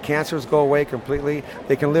 Certain cancers go away completely.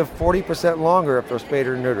 They can live 40% longer if they're spayed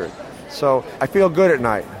or neutered. So I feel good at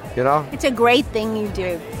night, It's a great thing you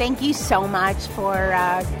do. Thank you so much for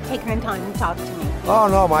taking the time to talk to me. Oh,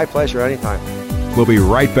 no, my pleasure. Anytime. We'll be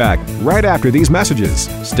right back, right after these messages.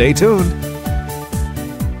 Stay tuned.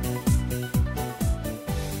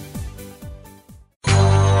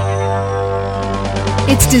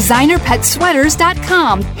 It's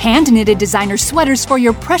DesignerPetSweaters.com. Hand-knitted designer sweaters for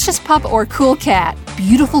your precious pup or cool cat.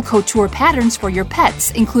 Beautiful couture patterns for your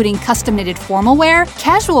pets, including custom-knitted formal wear,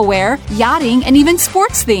 casual wear, yachting, and even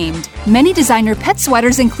sports-themed. Many designer pet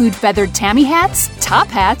sweaters include feathered tammy hats, top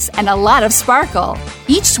hats, and a lot of sparkle.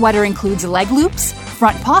 Each sweater includes leg loops,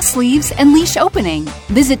 front paw sleeves, and leash opening.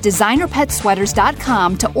 Visit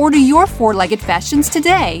DesignerPetSweaters.com to order your four-legged fashions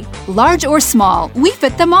today. Large or small, we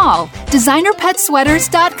fit them all.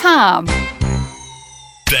 DesignerPetSweaters.com.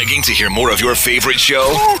 Begging to hear more of your favorite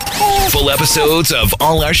show? Full episodes of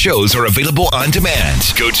all our shows are available on demand.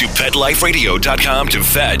 Go to PetLifeRadio.com to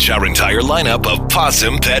fetch our entire lineup of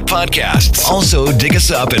Possum Pet podcasts. Also, dig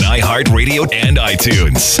us up in iHeartRadio and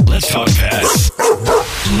iTunes. Let's Talk Pets.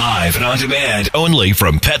 Live and on demand only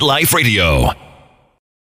from Pet Life Radio.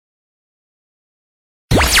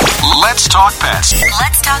 Let's Talk Pets.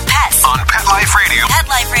 Let's Talk Pets. On Pet Life Radio. Pet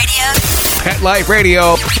Life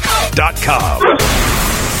Radio. PetLifeRadio.com.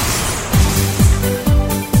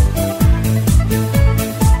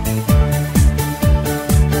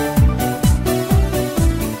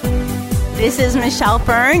 This is Michelle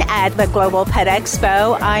Fern at the Global Pet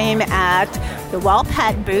Expo. I am at the Well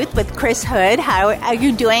Pet booth with Chris Hood. How are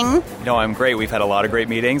you doing? I'm great. We've had a lot of great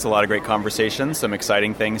meetings, a lot of great conversations, some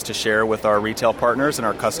exciting things to share with our retail partners and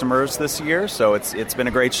our customers this year. So it's been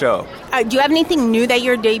a great show. Do you have anything new that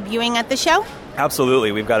you're debuting at the show?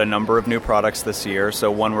 Absolutely. We've got a number of new products this year. So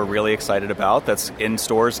one we're really excited about that's in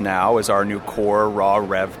stores now is our new Core Raw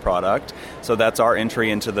Rev product. So that's our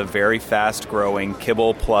entry into the very fast-growing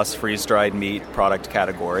kibble plus freeze-dried meat product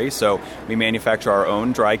category. So we manufacture our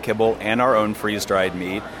own dry kibble and our own freeze-dried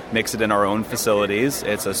meat, mix it in our own facilities.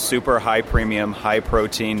 It's a super high-premium,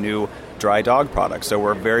 high-protein new dry dog product. So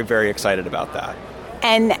we're very, very excited about that.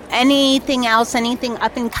 And anything else, anything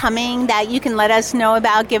up and coming that you can let us know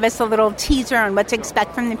about? Give us a little teaser on what to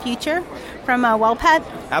expect from the future from Well Pet?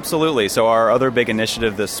 Absolutely. So our other big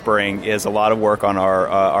initiative this spring is a lot of work on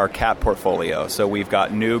our cat portfolio. So we've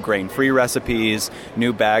got new grain-free recipes,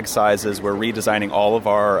 new bag sizes. We're redesigning all of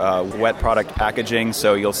our wet product packaging.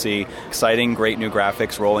 So you'll see exciting, great new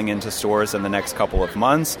graphics rolling into stores in the next couple of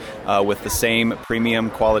months with the same premium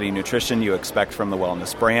quality nutrition you expect from the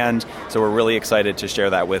Wellness brand. So we're really excited to share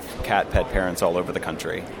that with cat pet parents all over the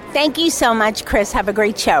country. Thank you so much, Chris. Have a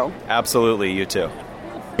great show. Absolutely. You too.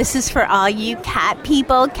 This is for all you cat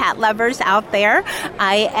people, cat lovers out there.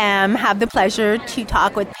 I have the pleasure to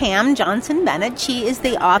talk with Pam Johnson-Bennett. She is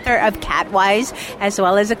the author of Catwise, as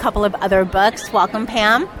well as a couple of other books. Welcome,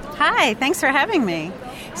 Pam. Hi, thanks for having me.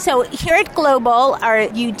 So here at Global, are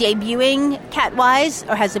you debuting Catwise,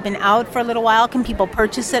 or has it been out for a little while? Can people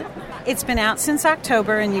purchase it? It's been out since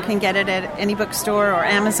October, and you can get it at any bookstore or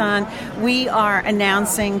Amazon. We are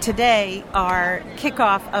announcing today our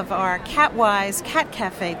kickoff of our Catwise Cat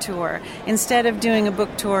Cafe tour. Instead of doing a book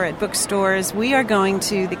tour at bookstores, we are going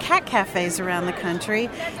to the cat cafes around the country.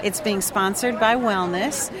 It's being sponsored by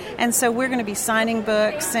Wellness, and so we're going to be signing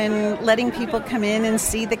books and letting people come in and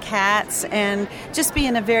see the cats and just be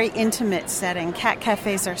in a very intimate setting. Cat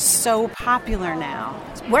cafes are so popular now.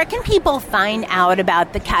 Where can people find out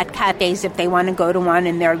about the cat cafes if they want to go to one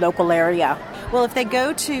in their local area? Well, if they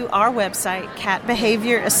go to our website,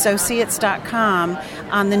 catbehaviorassociates.com,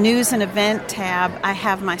 on the news and event tab, I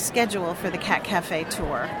have my schedule for the Cat Cafe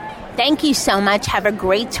tour. Thank you so much. Have a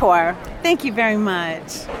great tour. Thank you very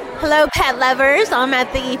much. Hello, pet lovers. I'm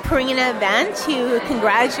at the Purina event to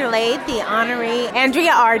congratulate the honoree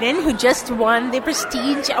Andrea Arden, who just won the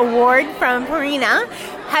Prestige Award from Purina.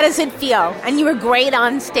 How does it feel? And you were great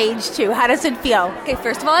on stage, too. How does it feel? Okay,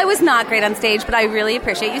 first of all, I was not great on stage, but I really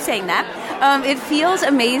appreciate you saying that. It feels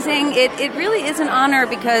amazing. It really is an honor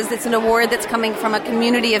because it's an award that's coming from a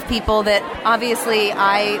community of people that obviously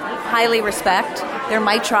I highly respect. They're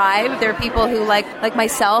my tribe. They're people who, like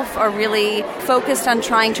myself, are really focused on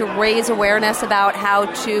trying to raise awareness about how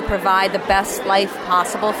to provide the best life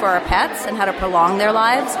possible for our pets and how to prolong their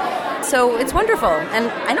lives. So it's wonderful. And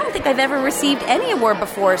I don't think I've ever received any award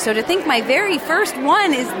before. So to think my very first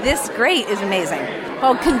one is this great is amazing.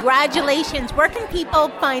 Well, congratulations. Where can people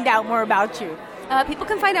find out more about you? People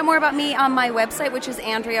can find out more about me on my website, which is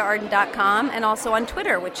AndreaArden.com, and also on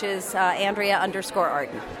Twitter, which is Andrea_Arden.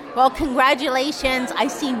 Well, congratulations. I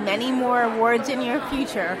see many more awards in your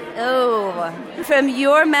future. Oh, from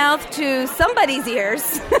your mouth to somebody's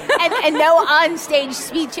ears. and no on-stage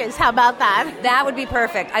speeches. How about that? That would be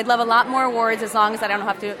perfect. I'd love a lot more awards as long as I don't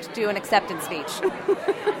have to do an acceptance speech.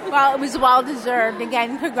 Well, it was well-deserved.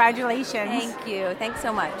 Again, congratulations. Thank you. Thanks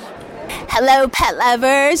so much. Hello, pet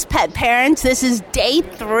lovers, pet parents. This is day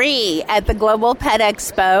 3 at the Global Pet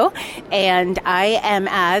Expo, and I am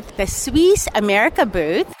at the Swiss America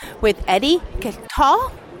booth with Eddie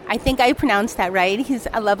Guital. I think I pronounced that right. He's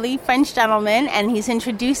a lovely French gentleman, and he's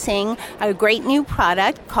introducing a great new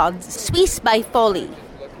product called Swiss by Foley.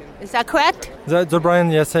 Is that correct? The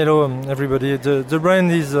brand, yes, hello everybody. The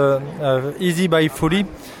brand is Easy by Foley.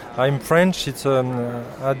 I'm French. It's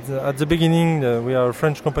at the beginning we are a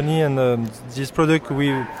French company, and this product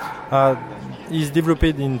is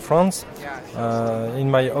developed in France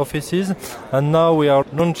in my offices, and now we are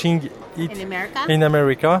launching it in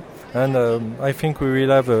America, and I think we will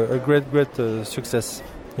have a great success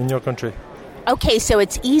in your country. Okay, so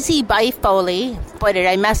it's Easy by Foley. Boy, did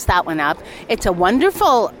I mess that one up. It's a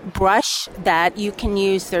wonderful brush that you can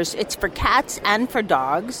use. It's for cats and for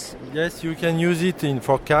dogs. Yes, you can use it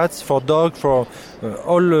for cats, for dogs, for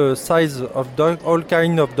all size of dog, all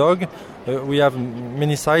kind of dog. We have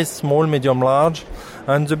many size, small, medium, large.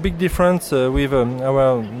 And the big difference with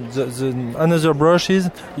another brush is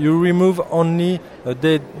you remove only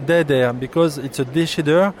dead hair, because it's a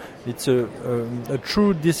decider. It's a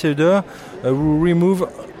true decider. We remove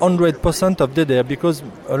 100% of dead hair, because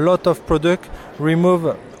a lot of product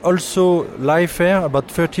remove also live hair, about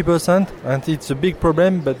 30%, and it's a big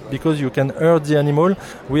problem, but because you can hurt the animal,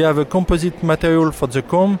 we have a composite material for the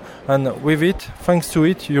comb, and with it, thanks to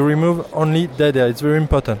it, you remove only dead hair. It's very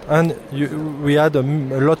important, and we add a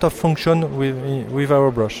lot of function with our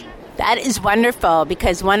brush. That is wonderful,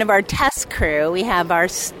 because one of our test crew, we have our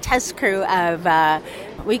test crew of,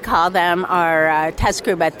 we call them our test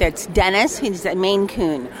crew, but it's Dennis, he's a Maine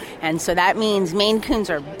Coon. And so that means Maine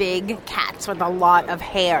Coons are big cats with a lot of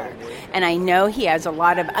hair. And I know he has a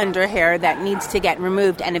lot of under hair that needs to get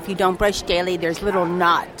removed. And if you don't brush daily, there's little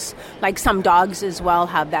knots. Like some dogs as well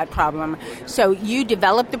have that problem. So you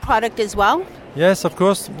developed the product as well? Yes, of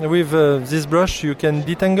course. With this brush, you can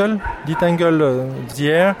detangle the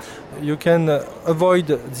hair. You can avoid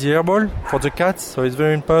the hairball for the cats, so it's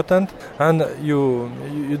very important. And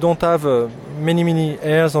you don't have many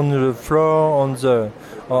hairs on the floor,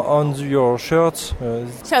 on your shirts.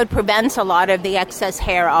 So it prevents a lot of the excess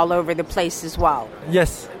hair all over the place as well.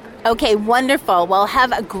 Yes. Okay, wonderful. Well,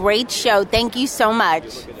 have a great show. Thank you so much.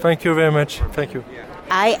 Thank you very much. Thank you.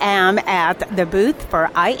 I am at the booth for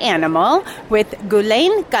iAnimal with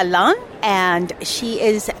Guylaine Galland, and she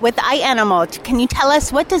is with iAnimal. Can you tell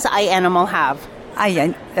us, what does iAnimal have?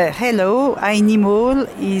 Hello, iAnimal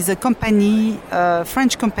is a company,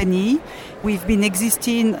 French company. We've been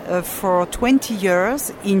existing for 20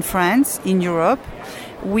 years in France, in Europe.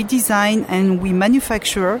 We design and we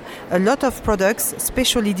manufacture a lot of products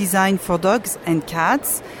specially designed for dogs and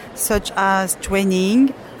cats, such as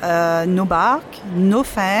training, no bark, no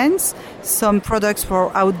fence, some products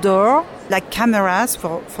for outdoor, like cameras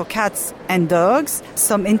for cats and dogs,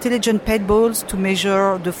 some intelligent pet balls to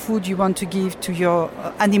measure the food you want to give to your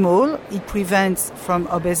animal. It prevents from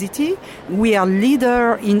obesity. We are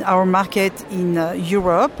leader in our market in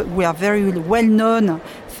Europe. We are very well known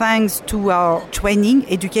thanks to our training,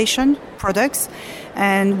 education products.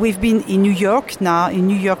 And we've been in New York now, in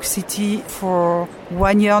New York City, for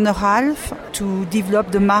 1 year and a half to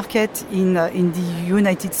develop the market in the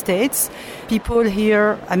United States. People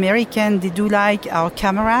here, American, they do like our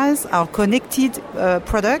cameras, our connected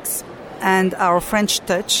products, and our French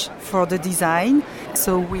touch for the design.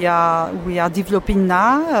 So we are developing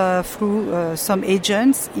now through some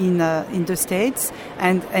agents in the States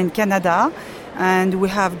and Canada. And we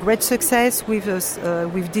have great success with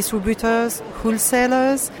distributors,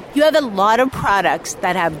 wholesalers. You have a lot of products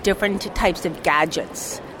that have different types of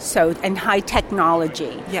gadgets, and high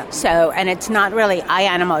technology. Yeah. So, and it's not really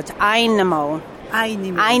iAnimal, it's iAnimal.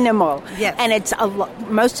 Inimal. Yes. And it's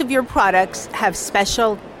most of your products have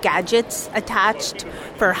special gadgets attached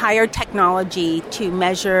for higher technology to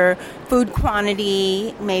measure food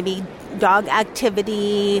quantity, maybe dog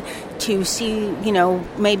activity, to see,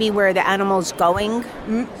 maybe where the animal's going,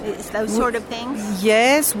 those sort of things?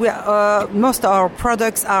 Yes, most of our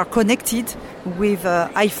products are connected with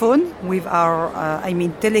iPhone, with our,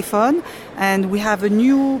 telephone, and we have a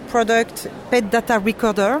new product, Pet Data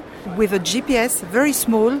Recorder, with a GPS, very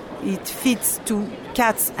small. It fits to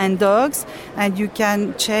cats and dogs, and you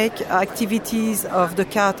can check activities of the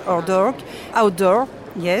cat or dog outdoor.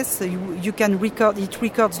 Yes, you can record. It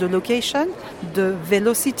records the location, the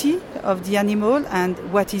velocity of the animal, and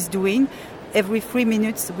what it's doing every 3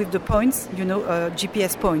 minutes with the points,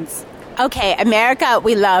 GPS points. Okay, America,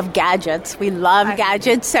 we love gadgets. We love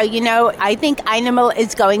gadgets. So, I think Inimal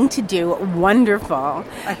is going to do wonderful.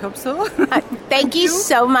 I hope so. Thank you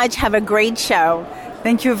so much. Have a great show.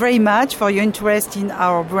 Thank you very much for your interest in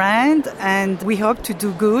our brand, and we hope to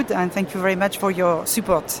do good, and thank you very much for your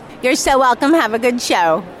support. You're so welcome. Have a good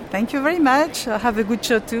show. Thank you very much. Have a good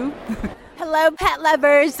show too. Hello, pet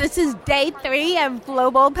lovers. This is day 3 of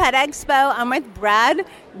Global Pet Expo. I'm with Brad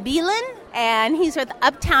Beelan, and he's with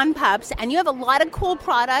Uptown Pups, and you have a lot of cool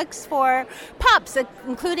products for pups,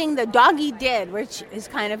 including the Doggy Did, which is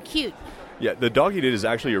kind of cute. Yeah, the Doggy Did is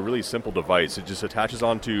actually a really simple device. It just attaches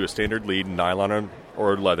onto a standard lead, nylon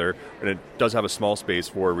or leather, and it does have a small space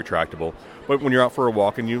for retractable. But when you're out for a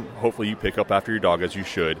walk and hopefully you pick up after your dog, as you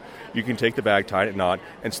should, you can take the bag, tie it in a knot,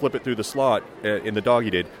 and slip it through the slot in the Doggy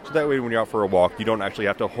Did. So that way when you're out for a walk, you don't actually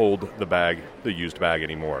have to hold the used bag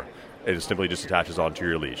anymore. It simply just attaches onto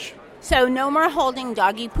your leash. So no more holding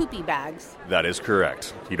doggy poopy bags. That is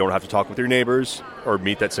correct. You don't have to talk with your neighbors or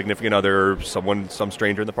meet that significant other or some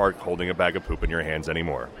stranger in the park holding a bag of poop in your hands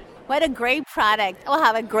anymore. What a great product. We'll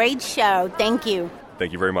have a great show. Thank you.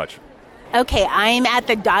 Thank you very much. Okay, I'm at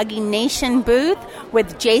the Doggy Nation booth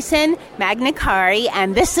with Jason Magnicari,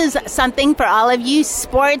 and this is something for all of you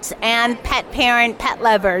sports and pet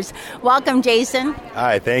lovers. Welcome, Jason.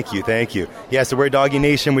 Hi, thank you. Yeah, so we're Doggy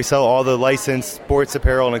Nation. We sell all the licensed sports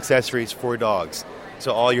apparel and accessories for dogs.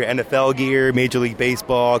 So all your NFL gear, Major League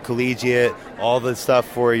Baseball, collegiate, all the stuff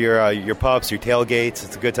for your pups, your tailgates.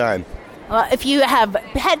 It's a good time. Well, if you have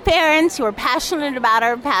pet parents who are passionate about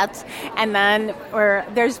our pets, or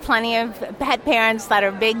there's plenty of pet parents that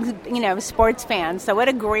are big, sports fans. So what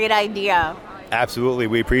a great idea. Absolutely.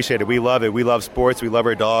 We appreciate it. We love it. We love sports. We love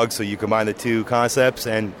our dogs. So you combine the two concepts,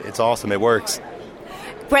 and it's awesome. It works.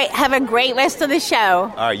 Great. Have a great rest of the show.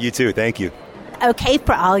 All right. You too. Thank you. Okay,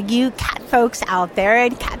 for all you cat folks out there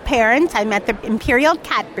and cat parents, I'm at the Imperial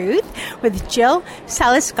Cat booth with Jill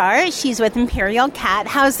Saliskar. She's with Imperial Cat.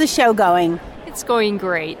 How's the show going? It's going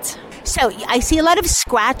great. So I see a lot of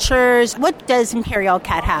scratchers. What does Imperial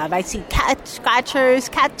Cat have? I see cat scratchers,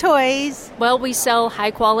 cat toys. Well, we sell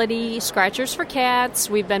high-quality scratchers for cats.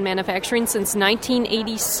 We've been manufacturing since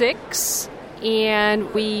 1986,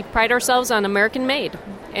 and we pride ourselves on American-made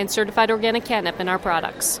and certified organic catnip in our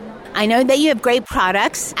products. I know that you have great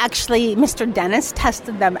products. Actually, Mr. Dennis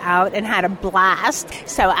tested them out and had a blast.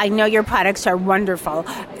 So I know your products are wonderful.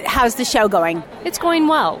 How's the show going? It's going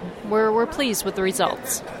well. We're pleased with the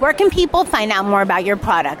results. Where can people find out more about your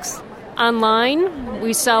products? Online.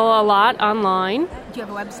 We sell a lot online. Do you have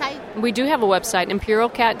a website? We do have a website,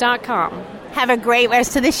 imperialcat.com. Have a great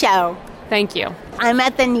rest of the show. Thank you. I'm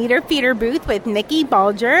at the Neater Feeder booth with Nikki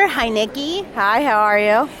Bulger. Hi, Nikki. Hi, how are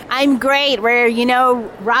you? I'm great. We're,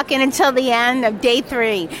 rocking until the end of day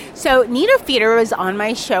 3. So Neater Feeder was on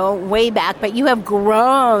my show way back, but you have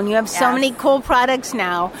grown. You have so many cool products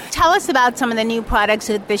now. Tell us about some of the new products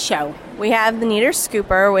at the show. We have the Neater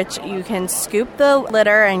Scooper, which you can scoop the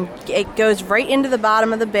litter and it goes right into the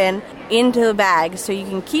bottom of the bin, into the bag. So you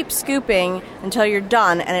can keep scooping until you're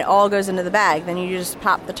done and it all goes into the bag. Then you just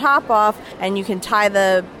pop the top off and you can tie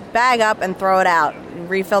the bag up and throw it out.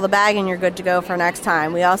 Refill the bag and you're good to go for next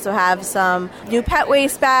time. We also have some new pet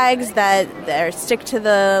waste bags that stick to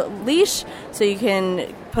the leash, so you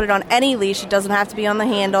can put it on any leash. It doesn't have to be on the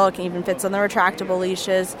handle. It can even fits on the retractable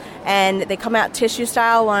leashes. And they come out tissue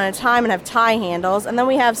style one at a time and have tie handles. And then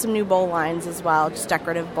we have some new bowl lines as well, just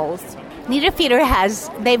decorative bowls. Neater Feeder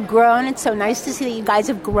they've grown. It's so nice to see that you guys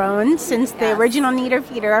have grown since the original Neater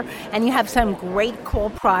Feeder, and you have some great, cool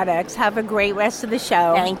products. Have a great rest of the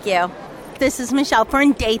show. Thank you. This is Michelle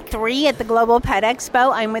Fern, day 3 at the Global Pet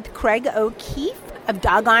Expo. I'm with Craig O'Keefe of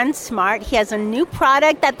Doggone Smart. He has a new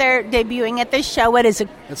product that they're debuting at this show. What is it?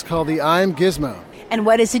 It's called the I'm Gizmo. And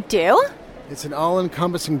what does it do? It's an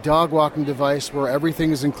all-encompassing dog walking device where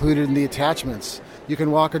everything is included in the attachments. You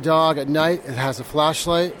can walk a dog at night. It has a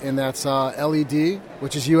flashlight, and that's LED,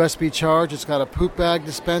 which is USB charged. It's got a poop bag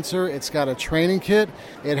dispenser. It's got a training kit.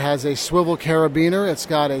 It has a swivel carabiner. It's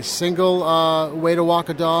got a single way to walk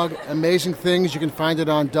a dog. Amazing things. You can find it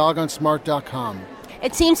on dogonsmart.com.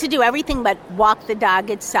 It seems to do everything but walk the dog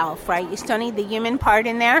itself, right? You still need the human part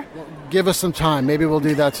in there? Give us some time. Maybe we'll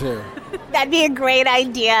do that too. That'd be a great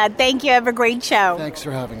idea. Thank you. Have a great show. Thanks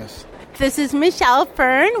for having us. This is Michelle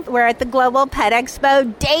Fern. We're at the Global Pet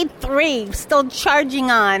Expo, day 3, still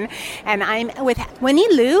charging on. And I'm with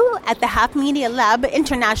Winnie Liu at the Half Media Lab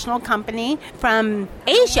International Company from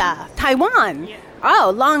Asia, Taiwan.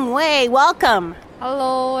 Oh, long way. Welcome.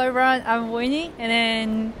 Hello, everyone. I'm Winnie. And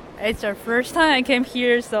then it's the first time I came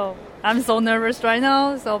here, so I'm so nervous right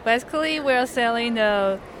now. So basically, we're selling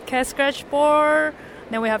the cat scratch board.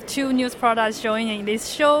 Then we have 2 new products showing in this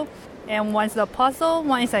show. And one's the puzzle,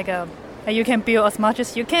 one is like you can build as much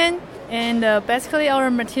as you can. And basically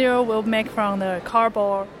our material will make from the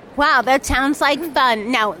cardboard. Wow, that sounds like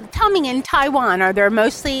fun. Now, tell me, in Taiwan, are there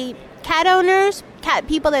mostly cat owners, cat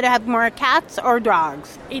people that have more cats or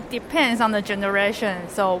dogs? It depends on the generation.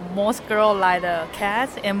 So most girls like the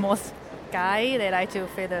cats and most guys, they like to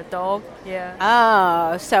feed the dog. Yeah.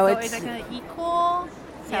 Oh, so it's like kind of equal.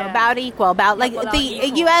 So about equal. About the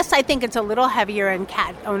equal. U.S., I think it's a little heavier in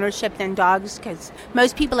cat ownership than dogs because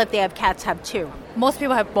most people, if they have cats, have 2. Most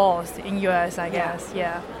people have both in U.S., I guess.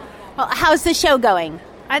 Yeah. Well, how's the show going?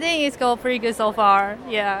 I think it's going pretty good so far.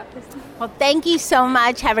 Yeah. Well, thank you so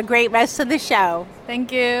much. Have a great rest of the show.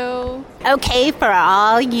 Thank you. Okay, for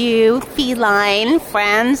all you feline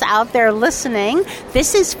friends out there listening,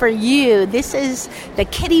 this is for you. This is the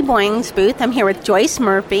Kitty Boings booth. I'm here with Joyce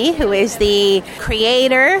Murphy, who is the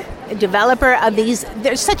creator, developer of these.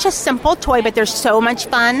 They're such a simple toy, but they're so much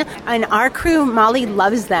fun. And our crew, Molly,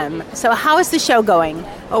 loves them. So how is the show going?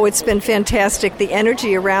 Oh, it's been fantastic. The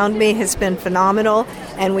energy around me has been phenomenal,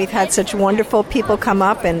 and we've had such wonderful people come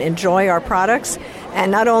up and enjoy our products. And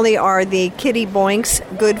not only are the Kitty Boinks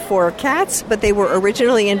good for cats, but they were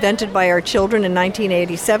originally invented by our children in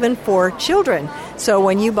 1987 for children. So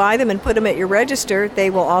when you buy them and put them at your register, they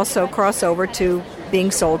will also cross over to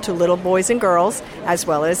being sold to little boys and girls, as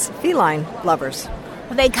well as feline lovers.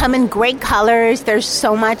 They come in great colors. They're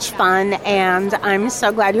so much fun, and I'm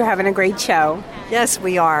so glad you're having a great show. Yes,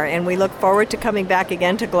 we are, and we look forward to coming back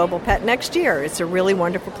again to Global Pet next year. It's a really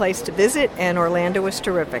wonderful place to visit, and Orlando is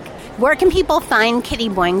terrific. Where can people find Kitty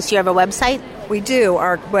Boings? Do you have a website? We do.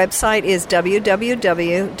 Our website is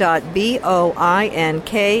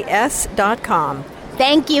www.boinks.com.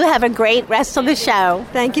 Thank you. Have a great rest of the show.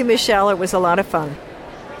 Thank you, Michelle. It was a lot of fun.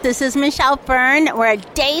 This is Michelle Fern. We're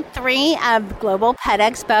at day 3 of Global Pet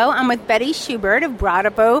Expo. I'm with Betty Schubert of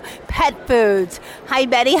Bravo Pet Foods. Hi,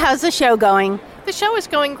 Betty. How's the show going? The show is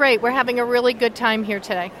going great. We're having a really good time here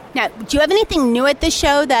today. Now, do you have anything new at the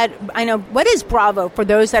show that I know? What is Bravo for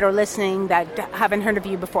those that are listening that haven't heard of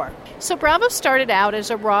you before? So Bravo started out as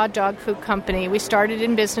a raw dog food company. We started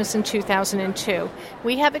in business in 2002.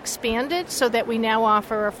 We have expanded so that we now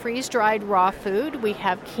offer a freeze-dried raw food. We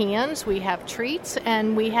have cans, we have treats,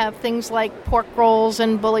 and we have things like pork rolls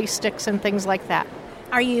and bully sticks and things like that.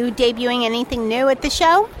 Are you debuting anything new at the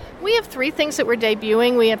show? We have 3 things that we're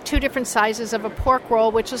debuting. We have 2 different sizes of a pork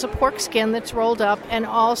roll, which is a pork skin that's rolled up, and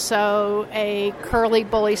also a curly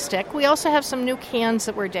bully stick. We also have some new cans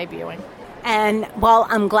that we're debuting. And, well,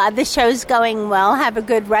 I'm glad the show's going well. Have a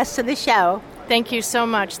good rest of the show. Thank you so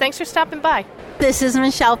much. Thanks for stopping by. This is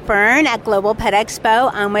Michelle Fern at Global Pet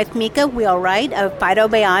Expo. I'm with Mika Wheelwright of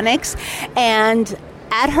Phytobionics, and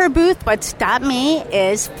at her booth, what stopped me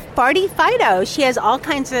is Farty Phyto. She has all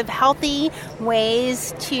kinds of healthy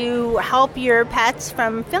ways to help your pets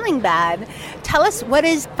from feeling bad. Tell us, what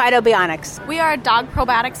is Phytobionics? We are a dog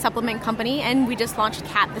probiotic supplement company, and we just launched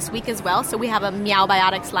cat this week as well. So we have a Meow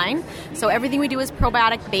Biotics line. So everything we do is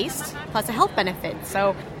probiotic-based, plus a health benefit.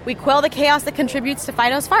 So we quell the chaos that contributes to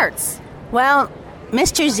Phyto's farts. Well,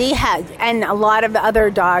 Mr. Z has, and a lot of the other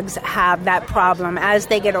dogs have that problem. As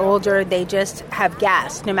they get older, they just have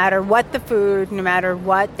gas. No matter what the food, no matter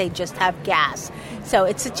what, they just have gas. So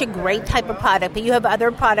it's such a great type of product. But you have other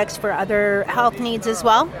products for other health needs as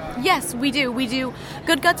well? Yes, we do.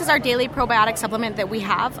 Good Guts is our daily probiotic supplement that we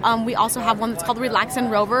have. We also have one that's called Relaxin'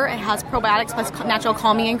 Rover. It has probiotics plus natural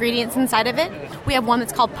calming ingredients inside of it. We have one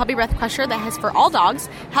that's called Puppy Breath Crusher that has for all dogs.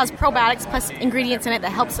 It has probiotics plus ingredients in it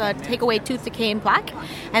that helps take away tooth decay and plaque.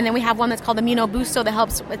 And then we have one that's called Immuno Boosto that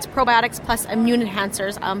helps. It's probiotics plus immune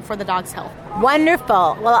enhancers for the dog's health.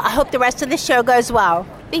 Wonderful. Well, I hope the rest of the show goes well.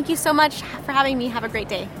 Thank you so much for having me. Have a great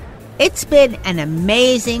day. It's been an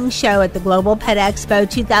amazing show at the Global Pet Expo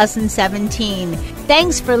 2017.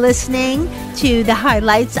 Thanks for listening to the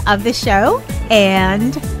highlights of the show,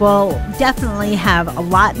 and we'll definitely have a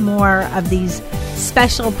lot more of these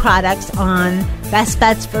special products on Best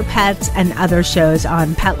Bets for Pets and other shows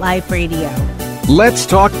on Pet Life Radio. Let's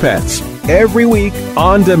Talk Pets, every week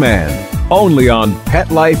on demand, only on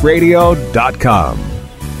PetLifeRadio.com.